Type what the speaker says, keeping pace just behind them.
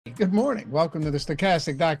Good morning. Welcome to the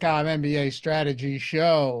Stochastic.com NBA Strategy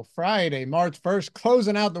Show. Friday, March 1st,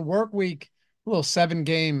 closing out the work week. A little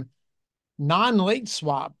 7-game non-late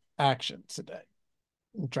swap action today.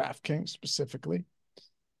 DraftKings specifically.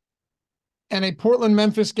 And a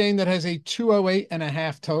Portland-Memphis game that has a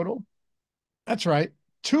 208.5 total. That's right.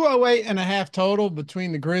 208.5 total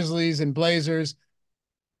between the Grizzlies and Blazers.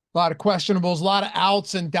 A lot of questionables, a lot of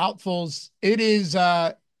outs and doubtfuls. It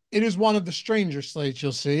is one of the stranger slates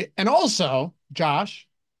you'll see. And also, Josh,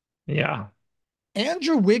 Yeah.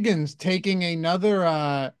 Andrew Wiggins taking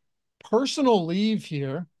another personal leave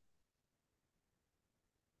here.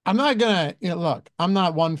 I'm not gonna, look, I'm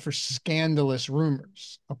not one for scandalous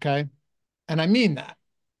rumors, okay? And I mean that.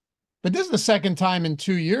 But this is the second time in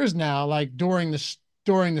 2 years now, like during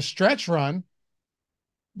the stretch run,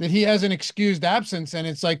 that he has an excused absence, and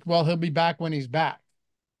it's like, well, he'll be back when he's back.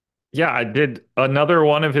 Yeah, I did another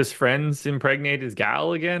one of his friends impregnate his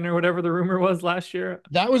gal again or whatever the rumor was last year.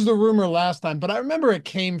 That was the rumor last time, but I remember it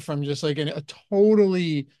came from just like a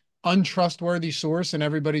totally untrustworthy source, and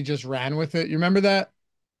everybody just ran with it. You remember that?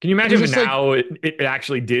 Can you It was imagine if just like, now it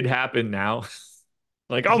actually did happen now?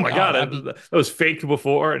 Like, oh my yeah, God, that was faked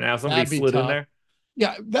before and now somebody that'd be slid in tough. there.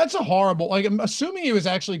 Yeah, that's a horrible. Like, I'm assuming he was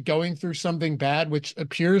actually going through something bad, which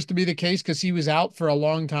appears to be the case because he was out for a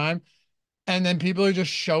long time. And then people are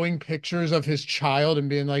just showing pictures of his child and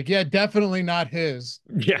being like, yeah, definitely not his.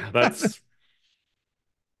 Yeah, that's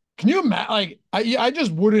Can you imagine? Like, I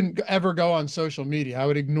just wouldn't ever go on social media. I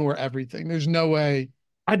would ignore everything. There's no way.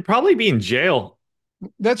 I'd probably be in jail.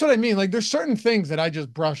 That's what I mean. Like, there's certain things that I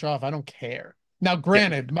just brush off. I don't care. Now, Yeah.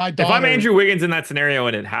 granted, my If I'm daughter, Andrew Wiggins in that scenario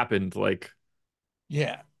and it happened, like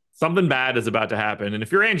yeah, something bad is about to happen. And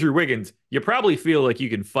if you're Andrew Wiggins, you probably feel like you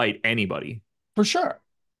can fight anybody. for sure.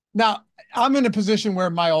 Now, I'm in a position where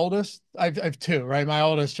my oldest, I've two, right? My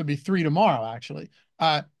oldest should be three tomorrow, actually.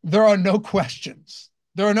 There are no questions.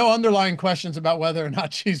 There are no underlying questions about whether or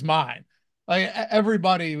not she's mine. Like,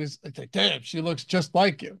 everybody was like, damn, she looks just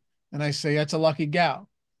like you. And I say, that's a lucky gal.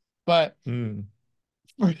 But Hmm.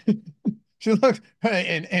 she looks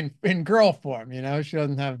in girl form, she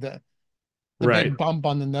doesn't have the Right. big bump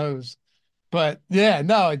on the nose. But yeah,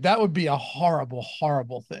 no, that would be a horrible,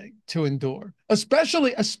 horrible thing to endure.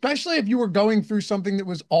 Especially if you were going through something that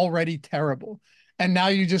was already terrible. And now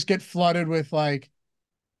you just get flooded with like,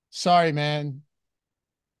 sorry, man,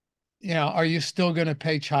 are you still gonna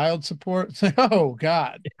pay child support? It's like, oh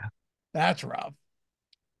God, that's rough.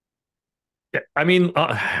 Yeah, I mean,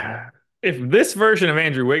 if this version of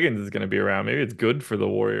Andrew Wiggins is going to be around, maybe it's good for the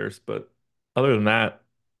Warriors. But other than that,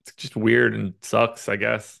 it's just weird and sucks, I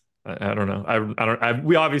guess. I don't know.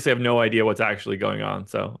 We obviously have no idea what's actually going on,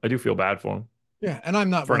 so I do feel bad for him Yeah, and I'm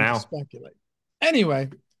not for one to now. speculate. Anyway,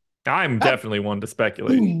 I'm hap- definitely one to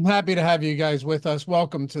speculate. happy to have you guys with us.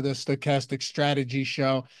 Welcome to the Stochastic Strategy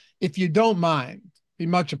Show. If you don't mind, be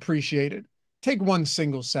much appreciated. Take one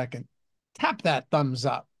single second, tap that thumbs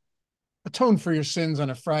up, atone for your sins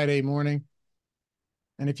on a Friday morning.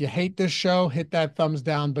 And if you hate this show, hit that thumbs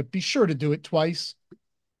down, but be sure to do it twice.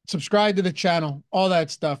 Subscribe to the channel. All that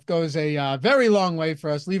stuff goes a very long way for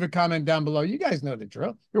us. Leave a comment down below. You guys know the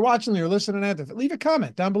drill. You're watching, you're listening at the, leave a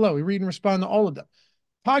comment down below. We read and respond to all of them.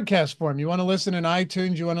 Podcast form. You want to listen in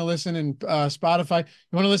iTunes? You want to listen in Spotify?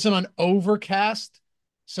 You want to listen on Overcast?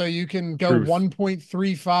 So you can go Truth.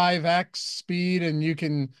 1.35x speed and you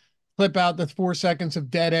can clip out the 4 seconds of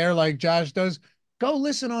dead air like Josh does. Go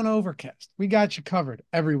listen on Overcast. We got you covered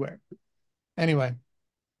everywhere. Anyway,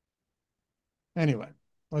 anyway,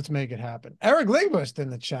 let's make it happen. Eric Linguist in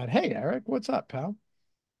the chat. Hey, Eric, what's up, pal?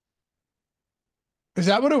 Is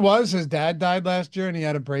that what it was? His dad died last year and he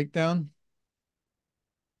had a breakdown.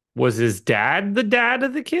 Was his dad the dad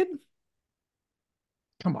of the kid?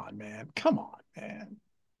 Come on, man. Come on, man.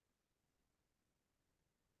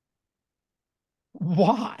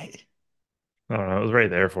 Why? I don't know. It was right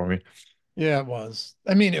there for me. Yeah, it was.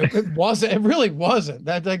 I mean, it wasn't. It really wasn't.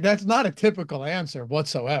 That's not a typical answer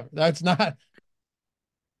whatsoever. That's not.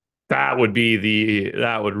 That would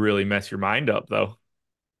really mess your mind up, though.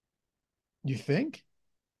 You think?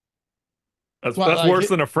 That's What, that's worse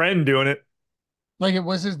than a friend doing it. like it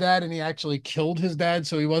was his dad, and he actually killed his dad,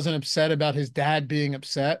 so he wasn't upset about his dad being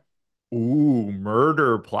upset. Ooh,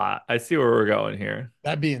 murder plot. I see where we're going here.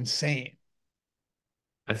 That'd be insane.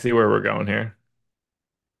 I see where we're going here.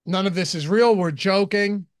 None of this is real. We're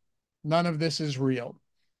joking. None of this is real.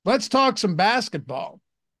 Let's talk some basketball.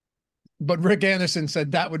 But Rick Anderson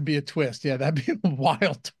said that would be a twist. Yeah, that'd be a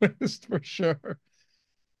wild twist for sure.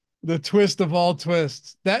 The twist of all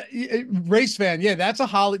twists. That race fan, yeah, that's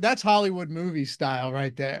Hollywood movie style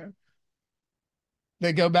right there.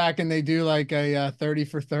 They go back and they do like a 30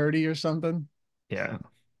 for 30 or something. Yeah.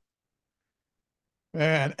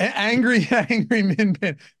 Man, angry, angry Min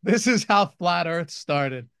Min. This is how flat Earth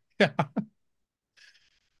started. Yeah.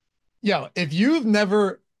 Yo, if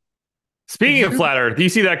Speaking of you, flat Earth, do you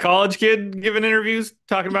see that college kid giving interviews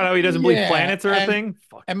talking about how he doesn't believe yeah, planets are a thing?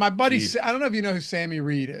 Fuck, and my buddy, jeez. I don't know if you know who Sammy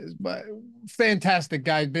Reed is, but fantastic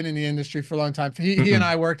guy, been in the industry for a long time. He and Mm-mm.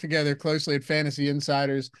 I worked together closely at Fantasy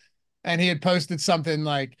Insiders, and he had posted something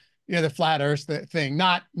like, the flat Earth thing,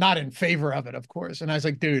 not in favor of it, of course. And I was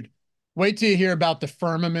like, dude, wait till you hear about the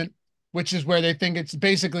firmament, which is where they think it's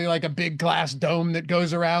basically like a big glass dome that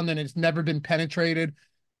goes around and it's never been penetrated.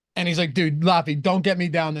 And he's like, dude, Laffy, don't get me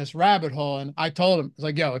down this rabbit hole. And I told him, it's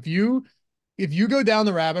like, yo, if you go down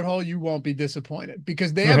the rabbit hole, you won't be disappointed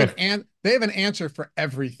because they have an answer for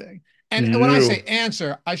everything. And when I say You.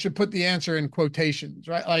 answer, I should put the answer in quotations,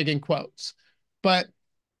 right? Like in quotes. But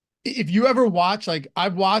if you ever watch, like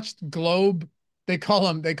I've watched Globe, they call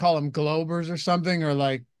them Globers or something, or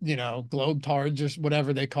like, Globe Tards or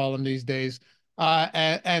whatever they call them these days.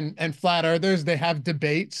 And flat earthers, they have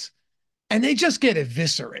debates and they just get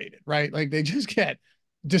eviscerated, right? Like they just get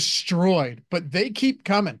destroyed, but they keep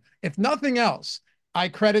coming. If nothing else, I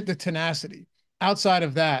credit the tenacity. Outside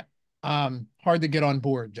of that, hard to get on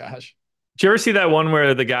board, Josh. Did you ever see that one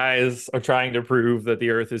where the guys are trying to prove that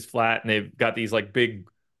the Earth is flat and they've got these like big,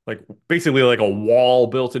 like basically like a wall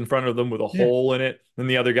built in front of them with a Yeah. hole in it, and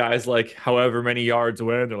the other guy's like however many yards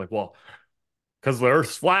away, and they're like, well, because the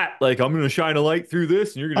Earth's flat, like I'm gonna shine a light through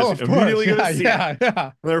this, and you're Oh, gonna of course. immediately gonna Yeah, see it. yeah, yeah.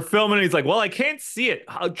 And they're filming, and he's like, well, I can't see it.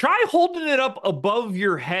 Try holding it up above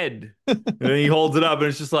your head, and then he holds it up, and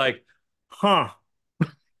it's just like, huh,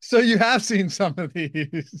 So you have seen some of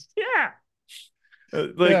these. yeah.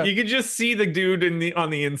 Like Yeah. you could just see the dude in the on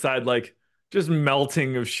the inside, like just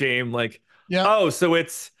melting of shame. Like, Yep. oh, so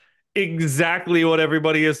it's exactly what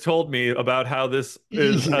everybody has told me about how this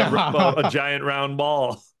is a Yeah. giant round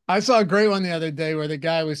ball. I saw a great one the other day where the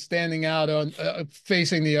guy was standing out on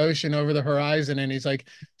facing the ocean over the horizon, and he's like,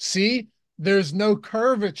 "See, there's no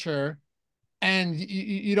curvature, and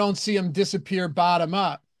you don't see him disappear bottom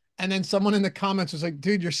up." And then someone in the comments was like,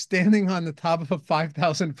 "Dude, you're standing on the top of a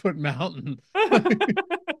 5,000 foot mountain."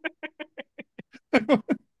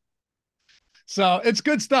 So it's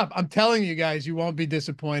good stuff. I'm telling you guys, you won't be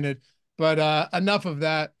disappointed. But enough of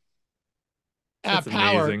that. That's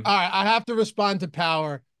Power. amazing. All right, I have to respond to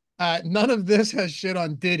Power. None of this has shit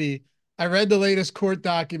on Diddy. I read the latest court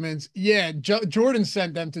documents. Yeah, Jordan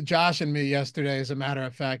sent them to Josh and me yesterday, as a matter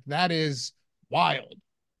of fact. That is wild.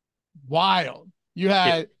 Wild. You Yeah.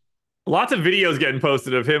 had, Lots of videos getting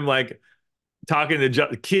posted of him like talking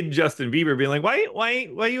to kid Justin Bieber, being like,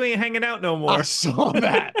 why you ain't hanging out no I more? saw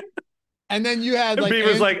that. And then you had And like,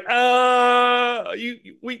 Bieber's like,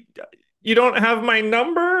 you don't have my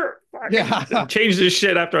number? Fucking yeah. change this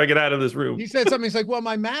shit after I get out of this room. He said something. He's like, well,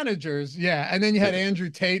 my managers. Yeah. And then you had Andrew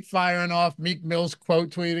Tate firing off, Meek Mill's quote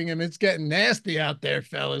tweeting him. It's getting nasty out there,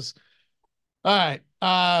 fellas. All right.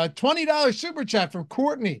 $20 super chat from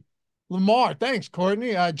Courtney Lamar. Thanks,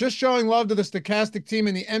 Courtney. Just showing love to the stochastic team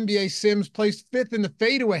in the NBA Sims. Placed fifth in the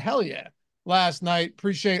fadeaway. Hell yeah. Last night.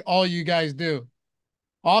 Appreciate all you guys do.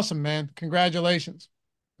 Awesome, man. Congratulations.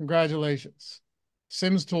 Congratulations.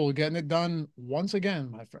 Sims Tool getting it done once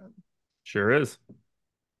again, my friend. Sure is.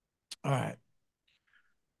 All right.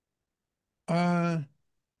 Uh,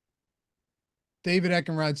 David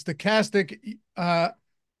Eckenrod, stochastic.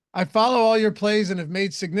 I follow all your plays and have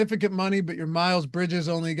made significant money, but your Miles Bridges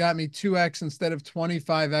only got me 2x instead of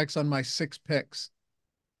 25x on my 6 picks.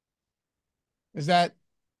 Is that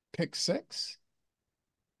pick 6?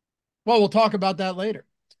 Well, we'll talk about that later.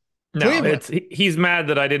 No, Cleveland. he's mad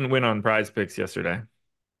that I didn't win on prize picks yesterday.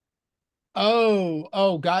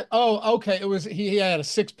 God. Oh, okay. It was he had a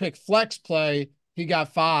 6 pick flex play. He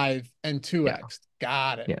got 5 and Yeah. 2x.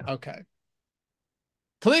 Got it. Yeah. Okay.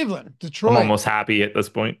 Cleveland, I'm Detroit, almost happy at this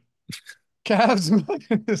point. Cavs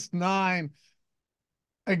 -9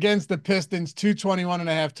 against the Pistons,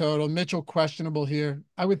 221.5 total. Mitchell questionable here.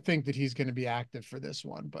 I would think that he's going to be active for this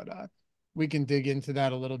one, but we can dig into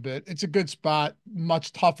that a little bit. It's a good spot,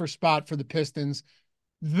 much tougher spot for the Pistons.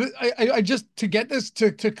 I just to get this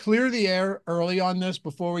to clear the air early on this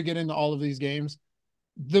before we get into all of these games.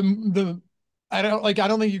 The I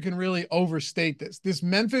don't think you can really overstate this. This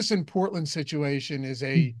Memphis and Portland situation is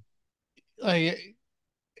like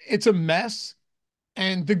it's a mess.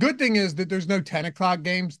 And the good thing is that there's no 10 o'clock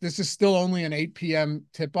games. This is still only an 8 p.m.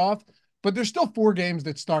 tip off, but there's still 4 games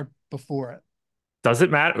that start before it. Does it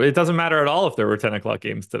matter? It doesn't matter at all if there were 10 o'clock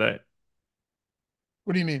games today.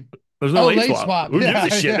 What do you mean? There's no Oh, late late swap. swap. Who gives Yeah, a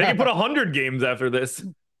shit? They can yeah. put 100 games after this.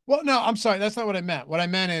 Well, no, I'm sorry. That's not what I meant. What I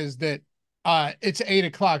meant is that it's 8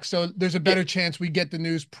 o'clock. So there's a Yeah, better chance we get the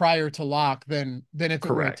news prior to lock than if it were a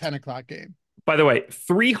correct. 10 o'clock game. By the way,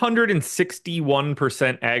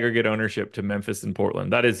 361% aggregate ownership to Memphis and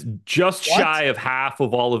Portland. That is just What? shy of half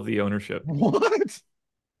of all of the ownership. What?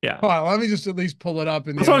 Yeah. Hold on, let me just at least pull it up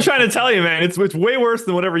in That's the what I'm trying ownership. to tell you, man. It's way worse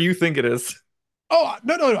than whatever you think it is. Oh,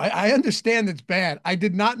 no, no, no. I understand it's bad. I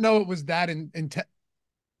did not know it was that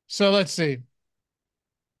so let's see.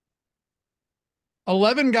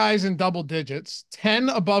 11 guys in double digits, 10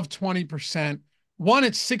 above 20%, one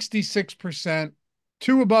at 66%,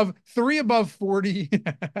 two above, three above 40,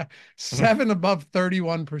 seven above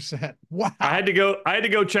 31%. Wow. I had to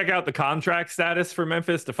go check out the contract status for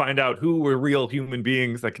Memphis to find out who were real human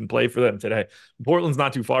beings that can play for them today. Portland's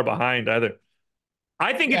not too far behind either.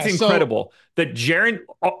 I think it's Yeah. So incredible that Jaron,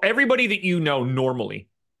 everybody that you know normally,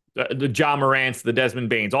 the Ja Morants, the Desmond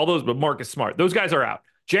Baines, all those, but Marcus Smart, those guys are out.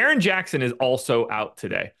 Jaren Jackson is also out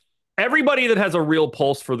today. Everybody that has a real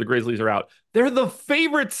pulse for the Grizzlies are out. They're the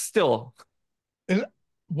favorites still.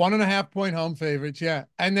 1.5 point home favorites. Yeah.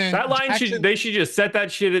 And then That line Jackson, they should just set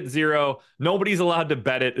that shit at 0. Nobody's allowed to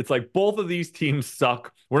bet it. It's like both of these teams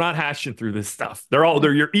suck. We're not hashing through this stuff.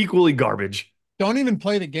 You're equally garbage. don't even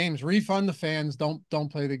play the games. Refund the fans. Don't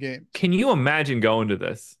play the games. Can you imagine going to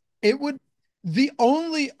this? It would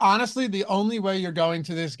honestly, the only way you're going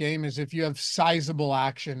to this game is if you have sizable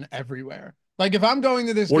action everywhere. Like if I'm going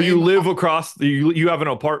to this Or you game, live across you have an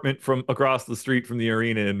apartment from across the street from the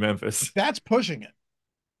arena in Memphis. that's pushing it.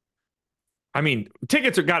 I mean,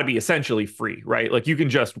 tickets are got to be essentially free, right? Like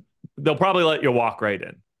they'll probably let you walk right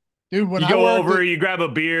in. Dude, when You I go worked over, at, you grab a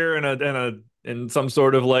beer and some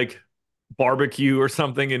sort of like barbecue or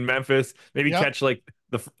something in Memphis. Maybe yep, catch like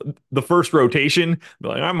the first rotation. Be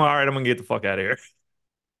like, I'm all right. I'm gonna get the fuck out of here.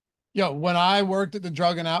 yo, when I worked at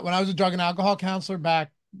when I was a drug and alcohol counselor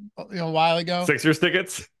back, a while ago, Sixers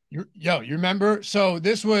tickets. you remember? So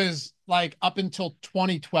this was like up until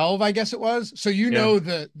 2012, I guess it was. So Yeah,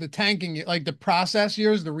 the tanking, like the process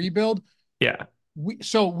years, the rebuild. yeah.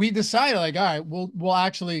 We decided like, all right, we'll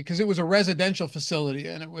actually, because it was a residential facility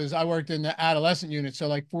and I worked in the adolescent unit, so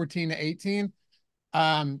like 14 to 18.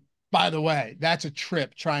 Um, by the way, that's a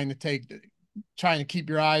trip trying to keep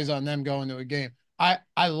your eyes on them going to a game.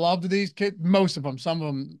 I loved these kids, most of them. Some of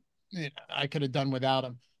them, I could have done without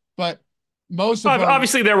them, but most of them,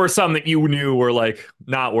 Obviously, there were some that you knew were like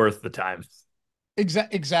not worth the time.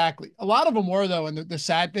 exactly. A lot of them were though, and the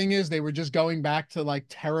sad thing is they were just going back to like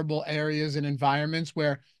terrible areas and environments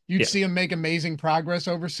where you'd Yeah, see them make amazing progress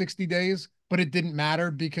over 60 days, but it didn't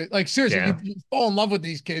matter because, like, seriously, yeah. you fall in love with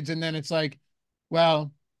these kids, and then it's like,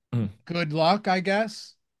 well, Mm. good luck, I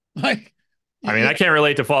guess. Like, I mean, I can't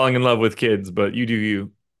relate to falling in love with kids, but you do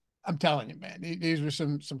you. I'm telling you, man, these were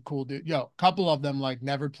some cool dudes. Yo, a couple of them like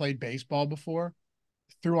never played baseball before,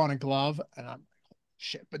 threw on a glove, and I'm like,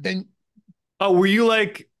 shit. But then, Oh, were you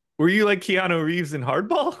like Keanu Reeves in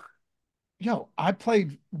Hardball? yo, I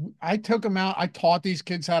took them out. I taught these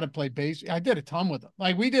kids how to play base. I did a ton with them.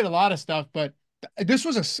 Like we did a lot of stuff, but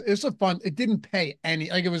it's a fun. It didn't pay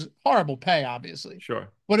like it was horrible pay, obviously. Sure.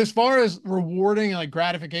 But as far as rewarding and like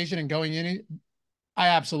gratification and going in, I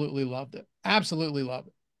absolutely loved it. Absolutely loved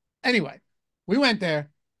it. Anyway, we went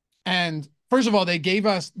there, and first of all,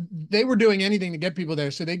 they were doing anything to get people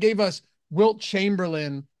there. So they gave us Wilt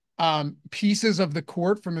Chamberlain pieces of the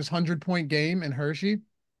court from his 100-point game in Hershey,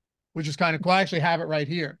 which is kind of cool. I actually have it right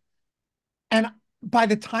here. And by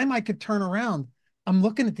the time I could turn around, I'm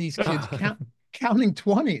looking at these kids counting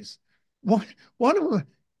 20s. One of them,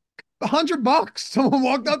 $100. Someone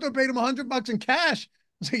walked up and paid him $100 in cash.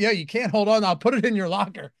 I said, yeah, you can't hold on. I'll put it in your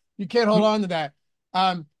locker. You can't hold on to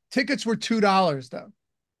that. Tickets were $2 though.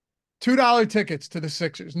 $2 tickets to the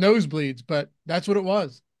Sixers, nosebleeds, but that's what it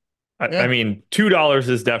was. I Yeah. mean, $2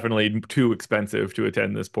 is definitely too expensive to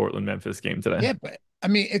attend this Portland Memphis game today. Yeah, but I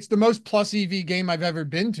mean, it's the most plus EV game I've ever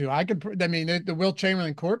been to. I mean, the Will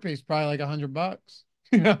Chamberlain court piece probably like $100,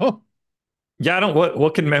 you know? Yeah, I don't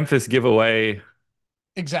what can Memphis give away?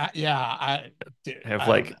 Exactly. Yeah. Dude, Have I don't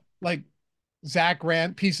like know. Like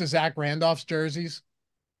piece of Zach Randolph's jerseys.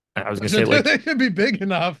 I was gonna say like They should be big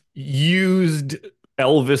enough. used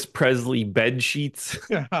Elvis Presley bed sheets.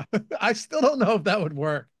 Yeah. I still don't know if that would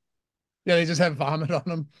work. Yeah, they just have vomit on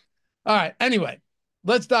them. All right. Anyway,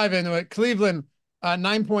 let's dive into it. Cleveland,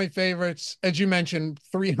 9 point favorites. As you mentioned,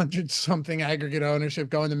 300 something aggregate ownership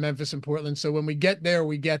going to Memphis and Portland. So when we get there,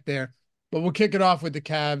 we get there. But we'll kick it off with the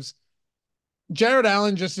Cavs. Jared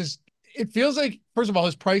Allen it feels like, first of all,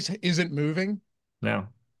 his price isn't moving No.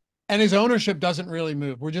 and his ownership doesn't really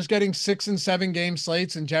move. We're just getting 6 and 7 game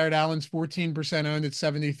slates, and Jared Allen's 14% owned at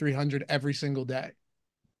 7,300 every single day.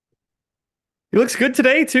 He looks good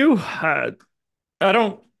today too. I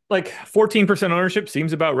don't like 14% ownership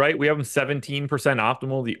seems about right. We have him 17%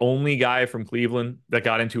 optimal, the only guy from Cleveland that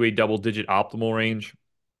got into a double digit optimal range.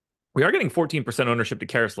 We are getting 14% ownership to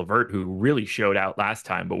Karis LeVert, who really showed out last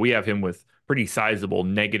time, but we have him with pretty sizable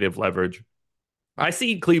negative leverage. I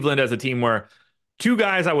see Cleveland as a team where two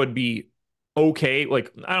guys I would be okay,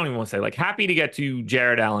 like I don't even want to say like happy to get to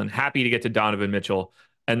Jared Allen, happy to get to Donovan Mitchell,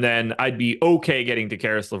 and then I'd be okay getting to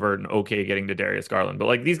Karis LeVert and okay getting to Darius Garland. But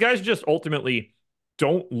like these guys just ultimately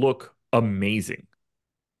don't look amazing.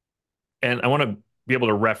 And I want to be able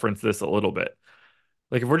to reference this a little bit.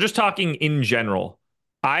 Like if we're just talking in general,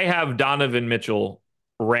 I have Donovan Mitchell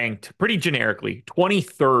ranked pretty generically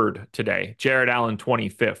 23rd today, Jared Allen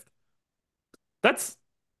 25th. That's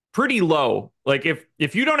pretty low. Like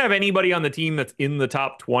if you don't have anybody on the team that's in the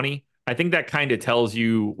top 20, I think that kind of tells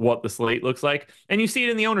you what the slate looks like. And you see it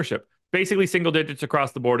in the ownership. Basically single digits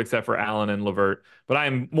across the board except for Allen and Levert. But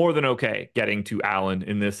I'm more than okay getting to Allen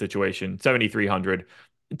in this situation. 7,300.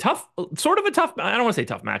 Tough, sort of a tough, I don't want to say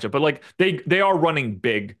tough matchup, but like they are running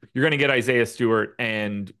big. You're going to get Isaiah Stewart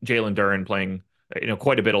and Jalen Duren playing,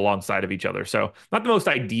 quite a bit alongside of each other. So not the most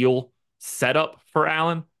ideal setup for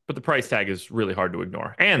Allen, but the price tag is really hard to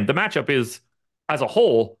ignore. And the matchup is, as a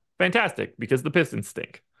whole, fantastic because the Pistons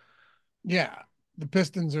stink. Yeah, the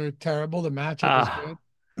Pistons are terrible. The matchup is Ah, good.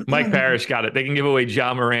 Mike Parrish got it. They can give away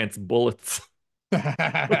Ja Morant's bullets.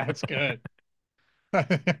 That's good.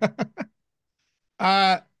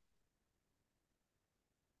 uh,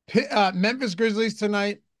 Memphis Grizzlies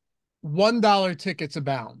tonight. $1 tickets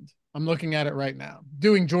abound. I'm looking at it right now.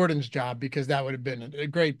 Doing Jordan's job because that would have been a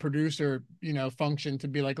great producer, function to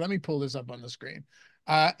be like, let me pull this up on the screen.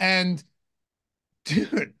 And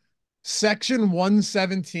dude, section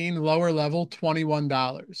 117, lower level,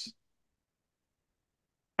 $21.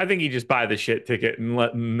 I think you just buy the shit ticket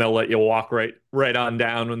and they'll let you walk right on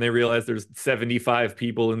down when they realize there's 75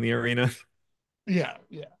 people in the arena. Yeah,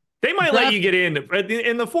 yeah. They might let Draft you get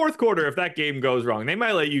in the fourth quarter if that game goes wrong. They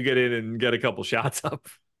might let you get in and get a couple shots up.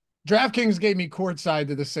 DraftKings gave me courtside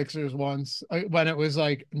to the Sixers once when it was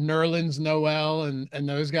like Nerlens Noel and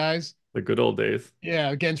those guys. The good old days. Yeah,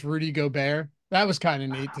 against Rudy Gobert. That was kind of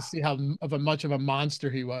neat to see how much of a monster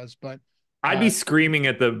he was. But I'd be screaming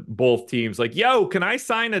at the both teams like, "Yo, can I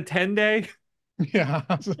sign a 10-day?" yeah.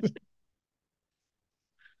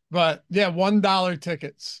 But yeah, $1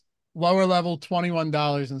 tickets. Lower level,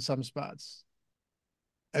 $21 in some spots.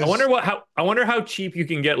 As I wonder how cheap you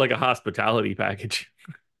can get like a hospitality package.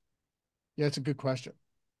 Yeah, it's a good question.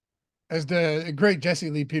 As the great Jesse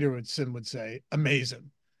Lee Peterson would say,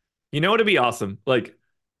 amazing. You know what'd be awesome? Like,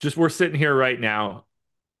 just we're sitting here right now.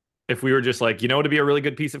 If we were just like, what'd be a really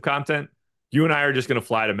good piece of content? You and I are just gonna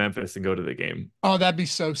fly to Memphis and go to the game. Oh, that'd be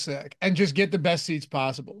so sick. And just get the best seats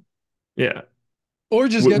possible. Yeah. Or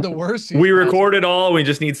just We, get the worst seats we record possible. it all. We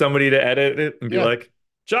just need somebody to edit it and be Yeah. like,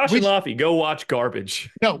 Josh and We Laffy, go watch garbage.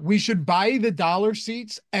 No, we should buy the dollar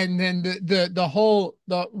seats and then the whole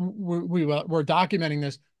we're documenting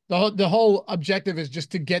this. The whole objective is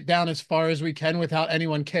just to get down as far as we can without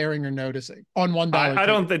anyone caring or noticing on $1 I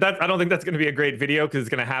don't ticket. think that I don't think that's going to be a great video because it's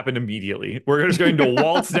going to happen immediately. We're just going to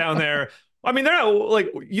waltz down there. I mean, they're not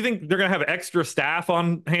like you think they're going to have extra staff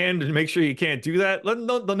on hand to make sure you can't do that.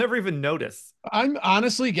 They'll never even notice. I'm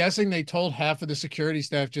honestly guessing they told half of the security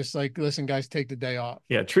staff just like, listen, guys, take the day off.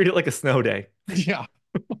 Yeah, treat it like a snow day. Yeah.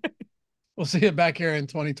 We'll see you back here in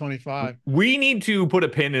 2025. We need to put a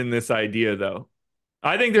pin in this idea, though.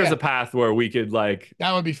 I think there's Yeah, a path where we could like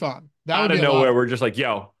that would be fun. That would out be of a lot nowhere, of we're just like,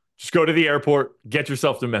 yo, just go to the airport, get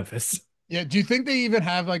yourself to Memphis. Yeah. Do you think they even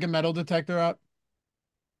have like a metal detector up?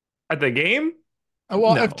 At the game?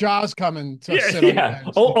 Well, if No. Jaws coming to Yeah, sit on the yeah.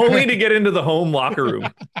 bench. Only to get into the home locker room.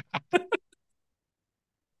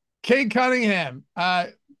 Cade Cunningham,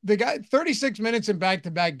 the guy 36 minutes in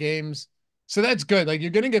back-to-back games. So that's good. Like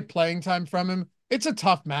you're going to get playing time from him. It's a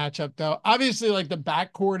tough matchup though. Obviously, like the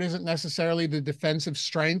backcourt isn't necessarily the defensive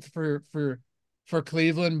strength for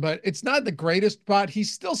Cleveland, but it's not the greatest spot.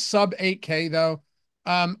 He's still sub 8K though.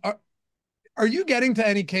 Are you getting to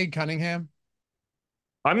any Cade Cunningham?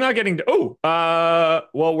 I'm not getting to,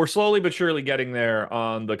 well, we're slowly but surely getting there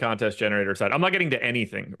on the contest generator side. I'm not getting to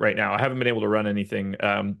anything right now. I haven't been able to run anything.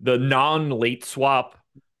 The non-late swap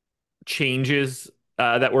changes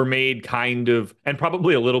that were made kind of, and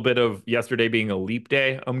probably a little bit of yesterday being a leap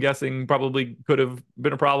day, I'm guessing probably could have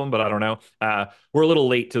been a problem, but I don't know. We're a little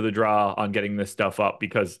late to the draw on getting this stuff up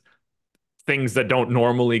because things that don't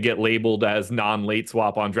normally get labeled as non-late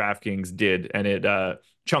swap on DraftKings did, and it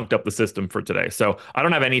chunked up the system for today. So I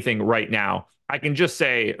don't have anything right now. I can just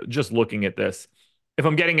say, just looking at this, if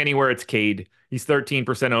I'm getting anywhere, it's Cade. He's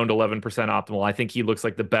 13% owned, 11% optimal. I think he looks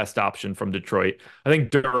like the best option from Detroit. I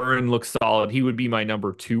think Duran looks solid. He would be my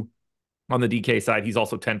number two on the DK side. He's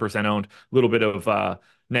also 10% owned, a little bit of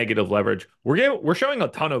negative leverage. We're showing a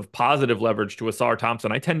ton of positive leverage to Asar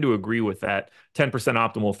Thompson. I tend to agree with that. 10%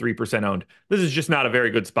 optimal, 3% owned. This is just not a very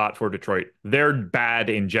good spot for Detroit. They're bad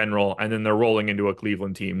in general, and then they're rolling into a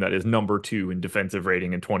Cleveland team that is number two in defensive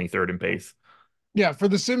rating and 23rd in pace. Yeah, for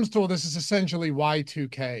the Sims tool, this is essentially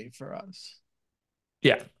Y2K for us.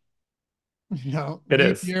 Yeah, it Leap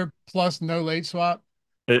is. year plus no late swap.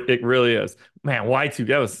 It really is. Man, Y2,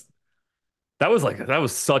 that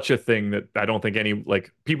was such a thing that I don't think any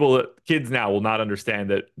like people kids now will not understand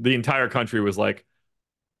that the entire country was like,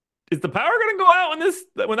 is the power going to go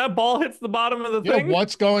out when that ball hits the bottom of the Yeah, thing?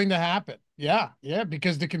 what's going to happen? Yeah,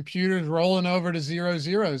 because the computer's rolling over to zero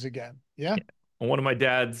zeros again. Yeah. One of my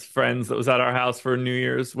dad's friends that was at our house for New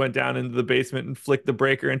Year's went down into the basement and flicked the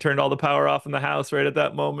breaker and turned all the power off in the house right at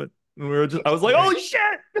that moment. And I That's was like, great. holy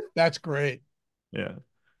shit. That's great. Yeah.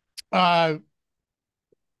 Uh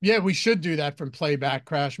yeah, we should do that from playback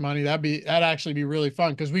crash money. That'd actually be really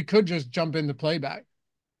fun because we could just jump into playback.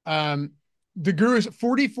 Um the Guru's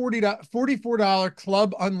 $44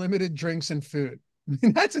 club unlimited drinks and food. I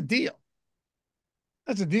mean, that's a deal.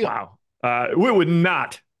 That's a deal. Wow. It would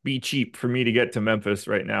not be cheap for me to get to Memphis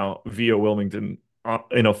right now via Wilmington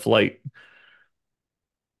in a flight.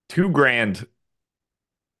 2 grand.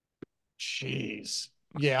 Jeez.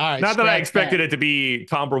 Yeah, all right, Not that I scratch that. expected it to be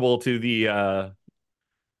comparable to the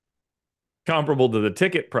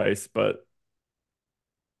ticket price, but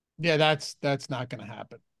Yeah, that's not going to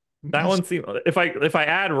happen. that one seems if I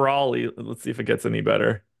add Raleigh, let's see if it gets any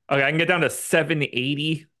better. Okay, I can get down to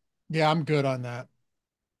 780. Yeah, I'm good on that.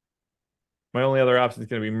 My only other option is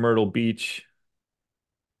going to be Myrtle Beach.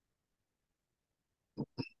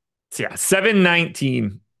 So yeah,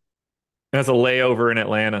 719. That's a layover in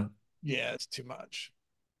Atlanta. Yeah, it's too much.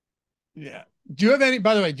 Yeah. Do you have any,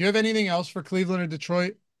 by the way, do you have anything else for Cleveland or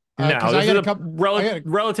Detroit? No, Because this is a I got a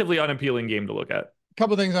relatively unappealing game to look at.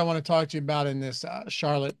 couple things I want to talk to you about in this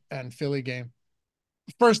Charlotte and Philly game.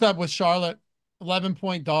 First up with Charlotte,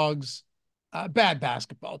 11-point dogs, bad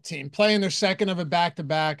basketball team playing their second of a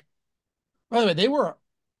back-to-back. By the way,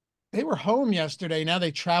 they were home yesterday. Now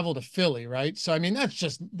they travel to Philly, right? So I mean,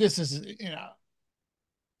 this is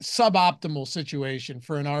suboptimal situation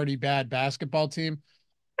for an already bad basketball team.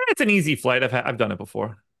 It's an easy flight. I've done it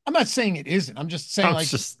before. I'm not saying it isn't. I'm just saying I'm like,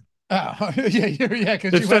 just yeah,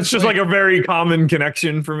 because you went that's just play, like a very common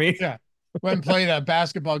connection for me. yeah, went and played a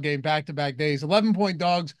basketball game back-to-back days. 11-point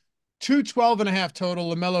dogs, 212.5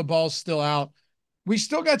 total. LaMelo Ball's still out. We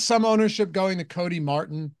still got some ownership going to Cody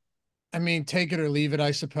Martin. I mean, take it or leave it,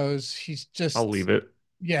 I suppose. He's I'll just, leave it.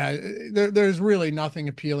 yeah, there's really nothing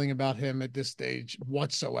appealing about him at this stage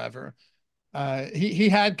whatsoever. He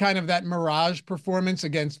had kind of that mirage performance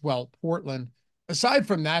against, well, Portland. Aside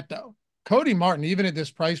from that, though, Cody Martin, even at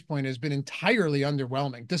this price point, has been entirely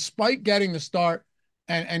underwhelming, despite getting the start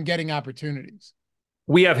and getting opportunities.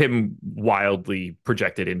 We have him wildly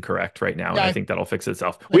projected incorrect right now, and Yeah, I think that'll fix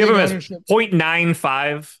itself. I We have think him as ownership.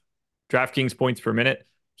 0.95 DraftKings points per minute.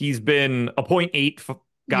 He's been a point 0.8 Yeah,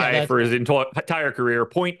 guy that's for his bad. entire career,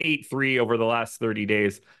 0.83 over the last 30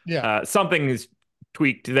 days. Yeah, Something is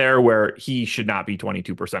tweaked there where he should not be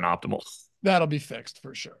 22% optimal. that'll be fixed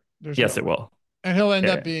for sure. There's no Yes, it way. will. And he'll end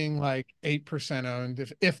up Yeah. being like 8% owned,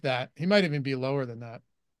 if that. He might even be lower than that.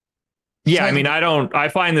 Just Yeah, I hasn't mean, been. I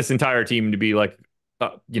find this entire team to be like,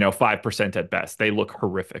 5% at best. They look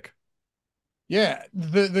horrific. Yeah,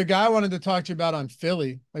 the guy I wanted to talk to you about on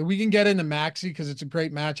Philly, like we can get into Maxi because it's a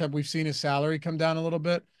great matchup. We've seen his salary come down a little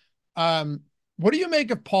bit. Um, what do you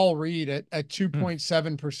make of Paul Reed at Hmm.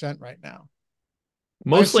 2.7% right now? I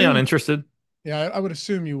Mostly assume, uninterested. yeah, I would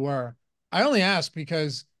assume you were. I only ask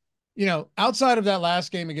because, outside of that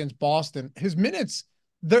last game against Boston, his minutes,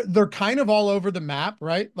 they're kind of all over the map,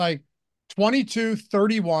 right? Like 22,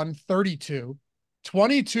 31, 32,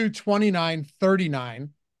 22, 29, 39,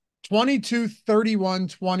 22, 31,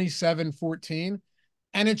 27, 14.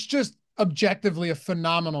 And it's just objectively a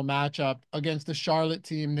phenomenal matchup against the Charlotte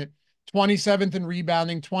team that 27th in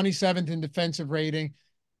rebounding, 27th in defensive rating.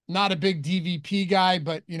 Not a big DVP guy,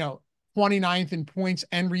 but 29th in points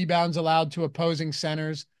and rebounds allowed to opposing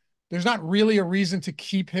centers. There's not really a reason to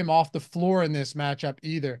keep him off the floor in this matchup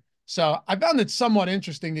either. So I found it somewhat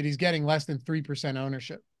interesting that he's getting less than 3%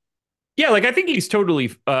 ownership. Yeah, like I think he's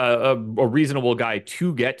totally a reasonable guy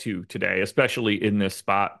to get to today, especially in this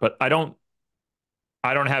spot. But I don't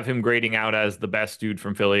have him grading out as the best dude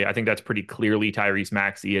from Philly. I think that's pretty clearly Tyrese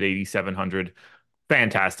Maxey at 8,700.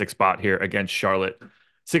 Fantastic spot here against Charlotte.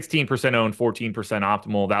 16% owned, 14%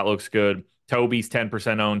 optimal. That looks good. Toby's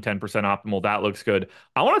 10% owned, 10% optimal. That looks good.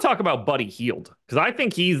 I want to talk about Buddy Hield because I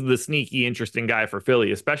think he's the sneaky, interesting guy for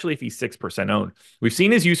Philly, especially if he's 6% owned. We've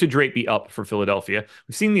seen his usage rate be up for Philadelphia.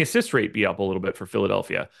 We've seen the assist rate be up a little bit for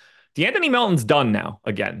Philadelphia. DeAnthony Melton's done now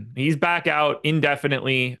again. He's back out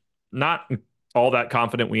indefinitely. Not all that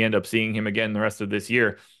confident we end up seeing him again the rest of this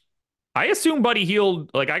year. I assume Buddy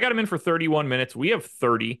Hield, like I got him in for 31 minutes. We have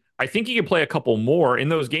 30. I think he could play a couple more in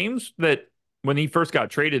those games that when he first got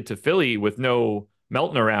traded to Philly with no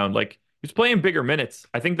Melton around, like he's playing bigger minutes.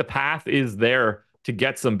 I think the path is there to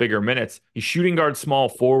get some bigger minutes. He's shooting guard, small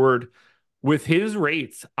forward. With his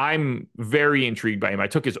rates, I'm very intrigued by him. I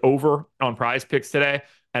took his over on prize picks today,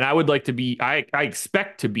 and I would like to be, I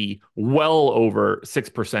expect to be well over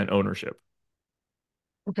 6% ownership.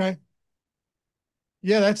 Okay.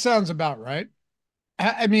 Yeah, that sounds about right.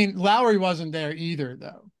 I mean, Lowry wasn't there either,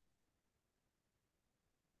 though.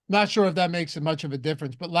 Not sure if that makes much of a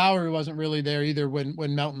difference, but Lowry wasn't really there either when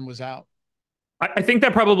Melton was out. I think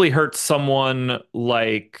that probably hurts someone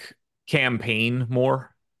like Campaign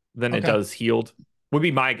more than it Okay. does Healed, would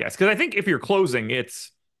be my guess. Because I think if you're closing,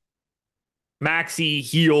 it's Maxi,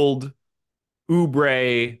 Healed,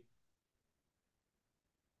 Oubre,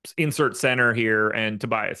 insert center here, and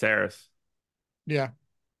Tobias Harris. Yeah,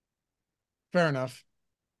 fair enough.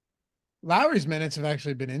 Lowry's minutes have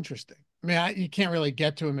actually been interesting. I mean, you can't really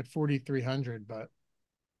get to him at 4,300, but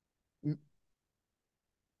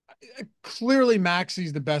clearly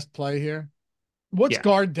Maxi's the best play here. What's Yeah.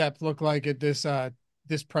 guard depth look like at this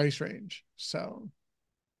price range? So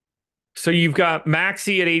you've got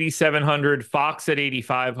Maxi at 8,700, Fox at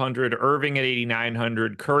 8,500, Irving at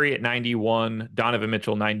 8,900, Curry at 91, Donovan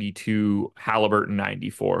Mitchell 92, Halliburton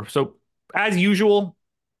 94. So as usual,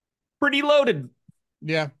 pretty loaded.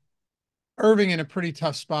 Yeah, Irving in a pretty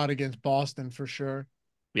tough spot against Boston for sure.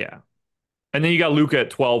 Yeah. And then you got Luca at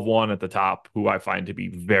 12-1 at the top, who I find to be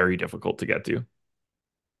very difficult to get to.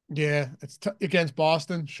 Yeah, it's against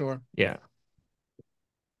Boston, sure. Yeah.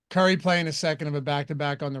 Curry playing a second of a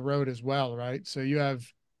back-to-back on the road as well, right? So you have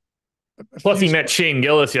a Plus, few he met Shane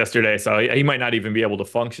Gillis yesterday, so he might not even be able to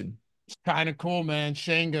function. kind of cool, man.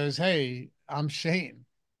 Shane goes, "Hey, I'm Shane,"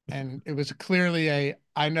 and it was clearly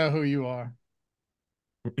 "I know who you are."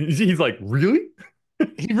 He's like, really?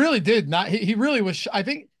 He really did not. He really was. I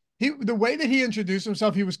think the way that he introduced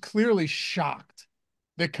himself, he was clearly shocked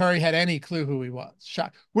that Curry had any clue who he was.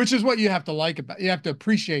 Shocked, which is what you have to like about. You have to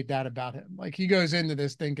appreciate that about him. Like he goes into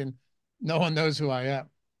this thinking, no one knows who I am.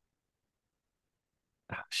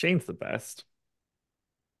 Shane's the best.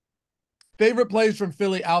 Favorite plays from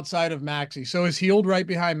Philly outside of Maxi. So is Heald right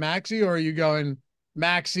behind Maxi, or are you going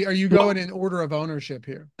Maxi? Are you going in order of ownership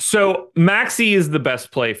here? So Maxi is the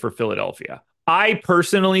best play for Philadelphia. I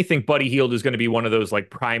personally think Buddy Hield is going to be one of those like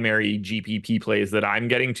primary GPP plays that I'm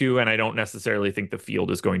getting to, and I don't necessarily think the field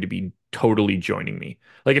is going to be totally joining me.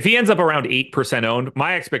 Like if he ends up around 8% owned,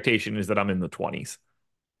 my expectation is that I'm in the 20s.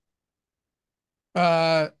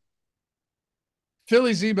 Uh,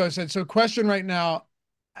 Philly Zebo said, so question right now,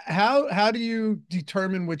 how do you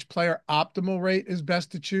determine which player optimal rate is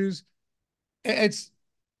best to choose? It's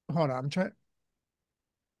hold on, I'm trying.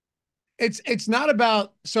 It's not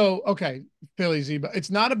about so okay, Philly Zebo.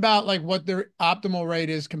 It's not about like what their optimal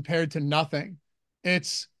rate is compared to nothing.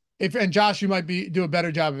 It's if and Josh, you might do a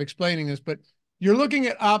better job of explaining this, but you're looking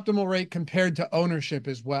at optimal rate compared to ownership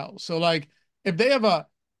as well. So like if they have a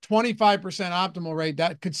 25% optimal rate,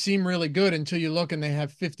 that could seem really good until you look and they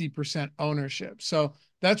have 50% ownership. So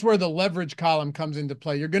that's where the leverage column comes into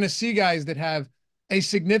play. You're going to see guys that have a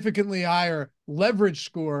significantly higher leverage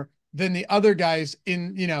score than the other guys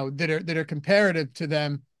in, that are comparative to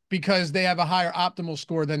them because they have a higher optimal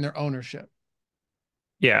score than their ownership.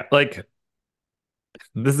 Yeah, like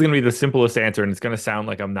this is going to be the simplest answer, and it's going to sound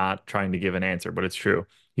like I'm not trying to give an answer, but it's true.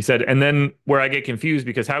 He said, and then where I get confused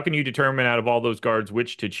because how can you determine out of all those guards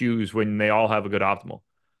which to choose when they all have a good optimal?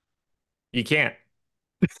 You can't.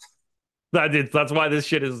 That's why this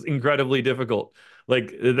shit is incredibly difficult.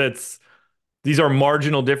 Like these are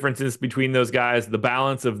marginal differences between those guys. The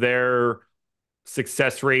balance of their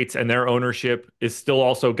success rates and their ownership is still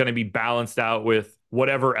also going to be balanced out with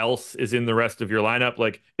whatever else is in the rest of your lineup.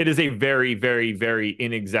 Like it is a very, very, very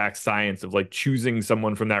inexact science of like choosing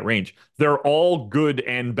someone from that range. They're all good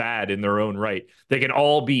and bad in their own right. They can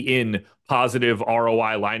all be in positive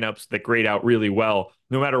ROI lineups that grade out really well,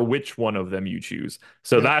 no matter which one of them you choose.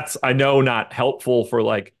 So Yeah. that's, I know, not helpful for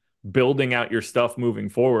like building out your stuff moving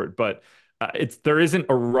forward, but there isn't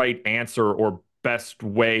a right answer or best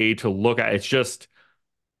way to look at it. It's just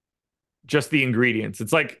just the ingredients.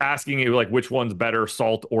 It's like asking you like which one's better,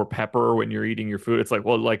 salt or pepper when you're eating your food. It's like,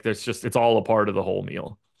 well, like there's just it's all a part of the whole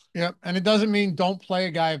meal. Yep. And it doesn't mean don't play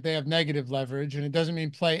a guy if they have negative leverage. And it doesn't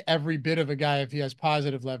mean play every bit of a guy if he has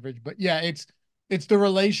positive leverage. But yeah, it's the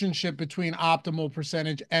relationship between optimal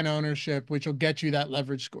percentage and ownership, which will get you that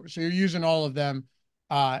leverage score. So you're using all of them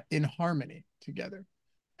in harmony together.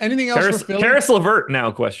 Anything else for Philly? Karis LeVert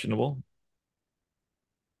now questionable.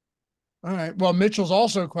 All right. Well, Mitchell's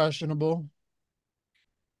also questionable.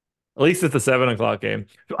 At least it's the 7 o'clock game.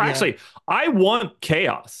 So Yeah. actually, I want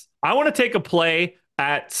chaos. I want to take a play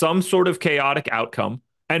at some sort of chaotic outcome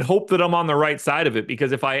and hope that I'm on the right side of it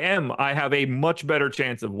because if I am, I have a much better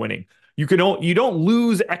chance of winning. You don't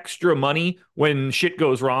lose extra money when shit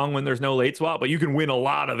goes wrong when there's no late swap, but you can win a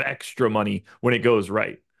lot of extra money when it goes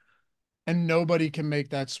right. And nobody can make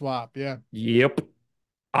that swap. Yeah. Yep.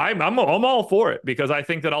 I'm all for it because I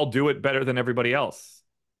think that I'll do it better than everybody else.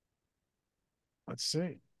 Let's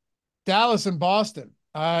see. Dallas and Boston.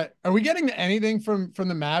 Are we getting anything from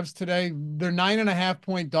the Mavs today? They're 9.5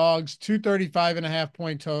 point dogs, 235.5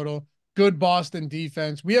 point total. Good Boston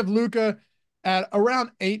defense. We have Luka at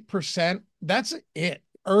around 8%. That's it.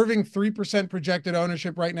 Irving 3% projected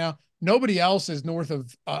ownership right now. Nobody else is north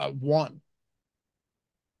of 1.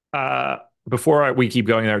 Uh, we keep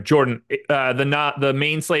going there, Jordan, the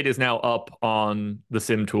main slate is now up on the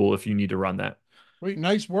sim tool if you need to run that. Wait,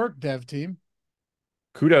 nice work, dev team.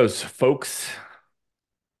 Kudos, folks.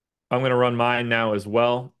 I'm going to run mine now as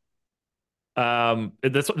well.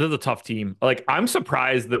 This is a tough team. Like I'm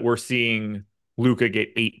surprised that we're seeing Luka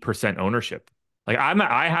get 8% ownership. Like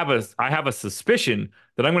I have a suspicion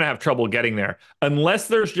that I'm going to have trouble getting there unless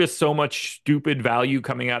there's just so much stupid value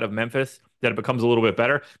coming out of Memphis that it becomes a little bit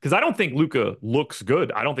better. Because I don't think Luka looks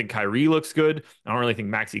good. I don't think Kyrie looks good. I don't really think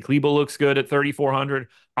Maxi Kleber looks good at 3,400.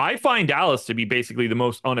 I find Dallas to be basically the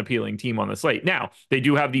most unappealing team on the slate. Now, they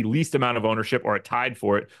do have the least amount of ownership or are tied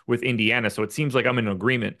for it with Indiana. So it seems like I'm in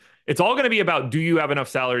agreement. It's all going to be about do you have enough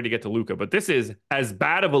salary to get to Luka? But this is as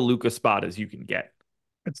bad of a Luka spot as you can get.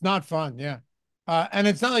 It's not fun. Yeah. And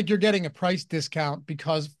it's not like you're getting a price discount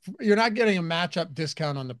because you're not getting a matchup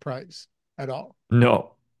discount on the price at all.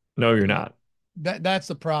 No, no, you're not. That's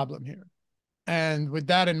the problem here. And with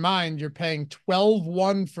that in mind, you're paying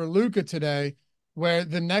 12-1 for Luka today, where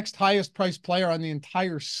the next highest priced player on the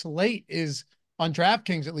entire slate is on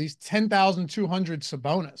DraftKings, at least 10,200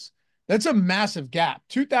 Sabonis. That's a massive gap.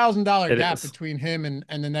 $2,000 It gap is. between him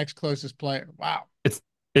and the next closest player. Wow. It's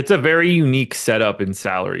it's a very unique setup in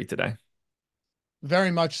salary today.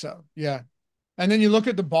 Very much so. Yeah. And then you look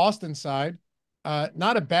at the Boston side,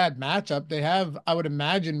 not a bad matchup. They have, I would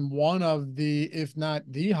imagine, one of the, if not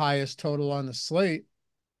the highest total on the slate.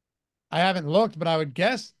 I haven't looked, but I would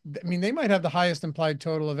guess, I mean, they might have the highest implied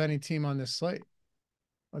total of any team on this slate.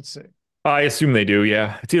 Let's see. I assume they do,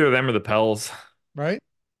 yeah. It's either them or the Pels. Right?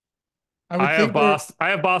 I would think I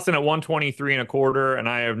have Boston at 123 and a quarter, and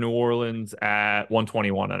I have New Orleans at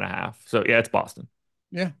 121 and a half. So yeah, it's Boston.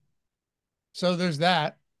 yeah. So there's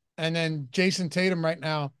that. And then Jason Tatum right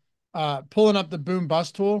now, pulling up the boom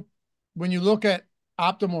bust tool. When you look at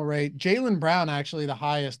optimal rate, Jaylen Brown actually the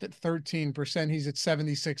highest at 13%. He's at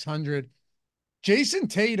 7,600. Jason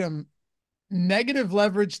Tatum, negative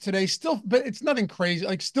leverage today, still, but it's nothing crazy.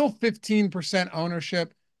 Like still 15%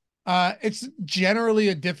 ownership. It's generally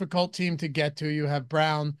a difficult team to get to. You have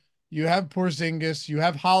Brown, you have Porzingis, you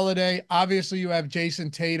have Holiday. Obviously, you have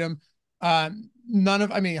Jason Tatum.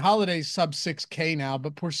 I mean, Holiday's sub 6K now,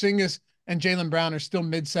 but Porzingis and Jaylen Brown are still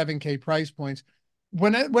mid 7K price points.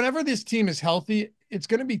 Whenever this team is healthy, it's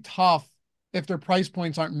going to be tough if their price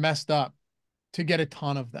points aren't messed up to get a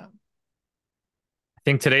ton of them. I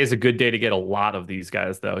think today is a good day to get a lot of these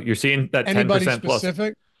guys, though. You're seeing that Anybody 10% plus.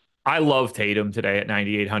 specific? I love Tatum today at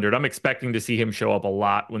 9,800. I'm expecting to see him show up a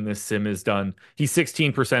lot when this sim is done. He's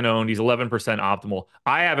 16% owned. He's 11% optimal.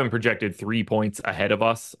 I have him projected 3 points ahead of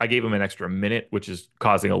us. I gave him an extra minute, which is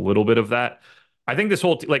causing a little bit of that. I think this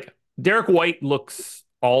whole, like, Derek White looks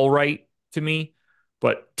all right to me,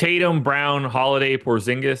 but Tatum, Brown, Holiday,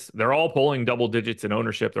 Porzingis, they're all pulling double digits in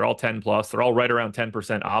ownership. They're all 10 plus. They're all right around 10%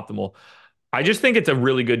 optimal. I just think it's a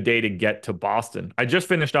really good day to get to Boston. I just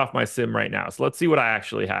finished off my sim right now, so let's see what I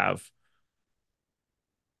actually have.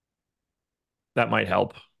 That might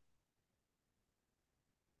help.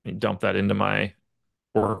 Let me dump that into my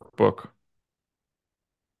workbook.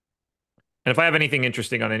 And if I have anything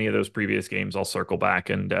interesting on any of those previous games, I'll circle back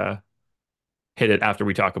and hit it after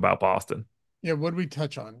we talk about Boston. Yeah, what did we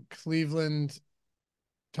touch on? Cleveland,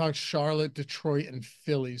 talked Charlotte, Detroit, and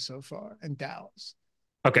Philly so far, and Dallas.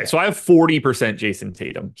 Okay, Yeah. so I have 40% Jason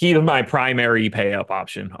Tatum. He's my primary pay up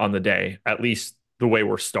option on the day, at least the way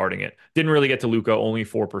we're starting it. Didn't really get to Luka, only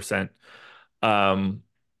 4%. Um,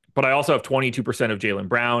 but I also have 22% of Jaylen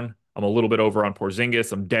Brown. I'm a little bit over on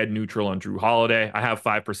Porzingis. I'm dead neutral on Drew Holiday. I have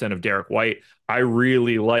 5% of Derek White. I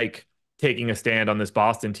really like taking a stand on this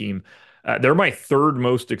Boston team. They're my third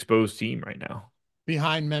most exposed team right now.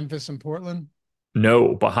 behind Memphis and Portland.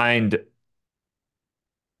 No, behind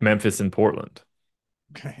Memphis and Portland.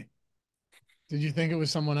 Okay. Did you think it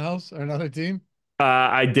was someone else or another team?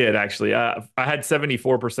 I did actually. I had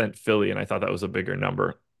 74% Philly, and I thought that was a bigger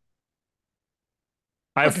number.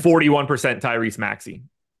 I have Look, it's 41% Tyrese Maxey.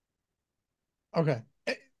 okay.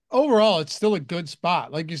 Overall, it's still a good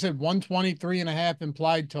spot. Like you said, 123 and a half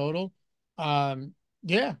implied total.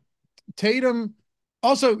 Yeah. Tatum.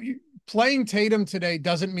 Also, playing Tatum today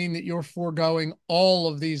doesn't mean that you're foregoing all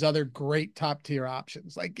of these other great top tier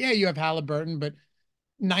options. Like, yeah, you have Halliburton, but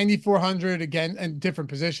 9,400 again and different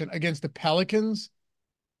position against the Pelicans.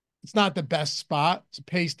 It's not the best spot. It's a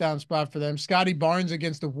pace down spot for them. Scotty Barnes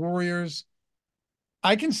against the Warriors.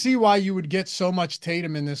 I can see why you would get so much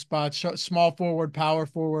Tatum in this spot. Small forward, power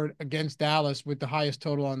forward against Dallas with the highest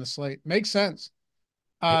total on the slate. Makes sense.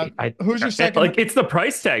 Who's your second? Like it's the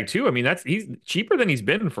price tag too. I mean, he's cheaper than he's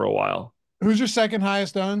been for a while. Who's your second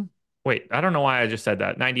highest owned? Wait, I don't know why I just said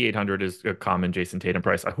that. 9,800 is a common Jason Tatum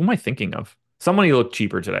price. Who am I thinking of? Somebody looked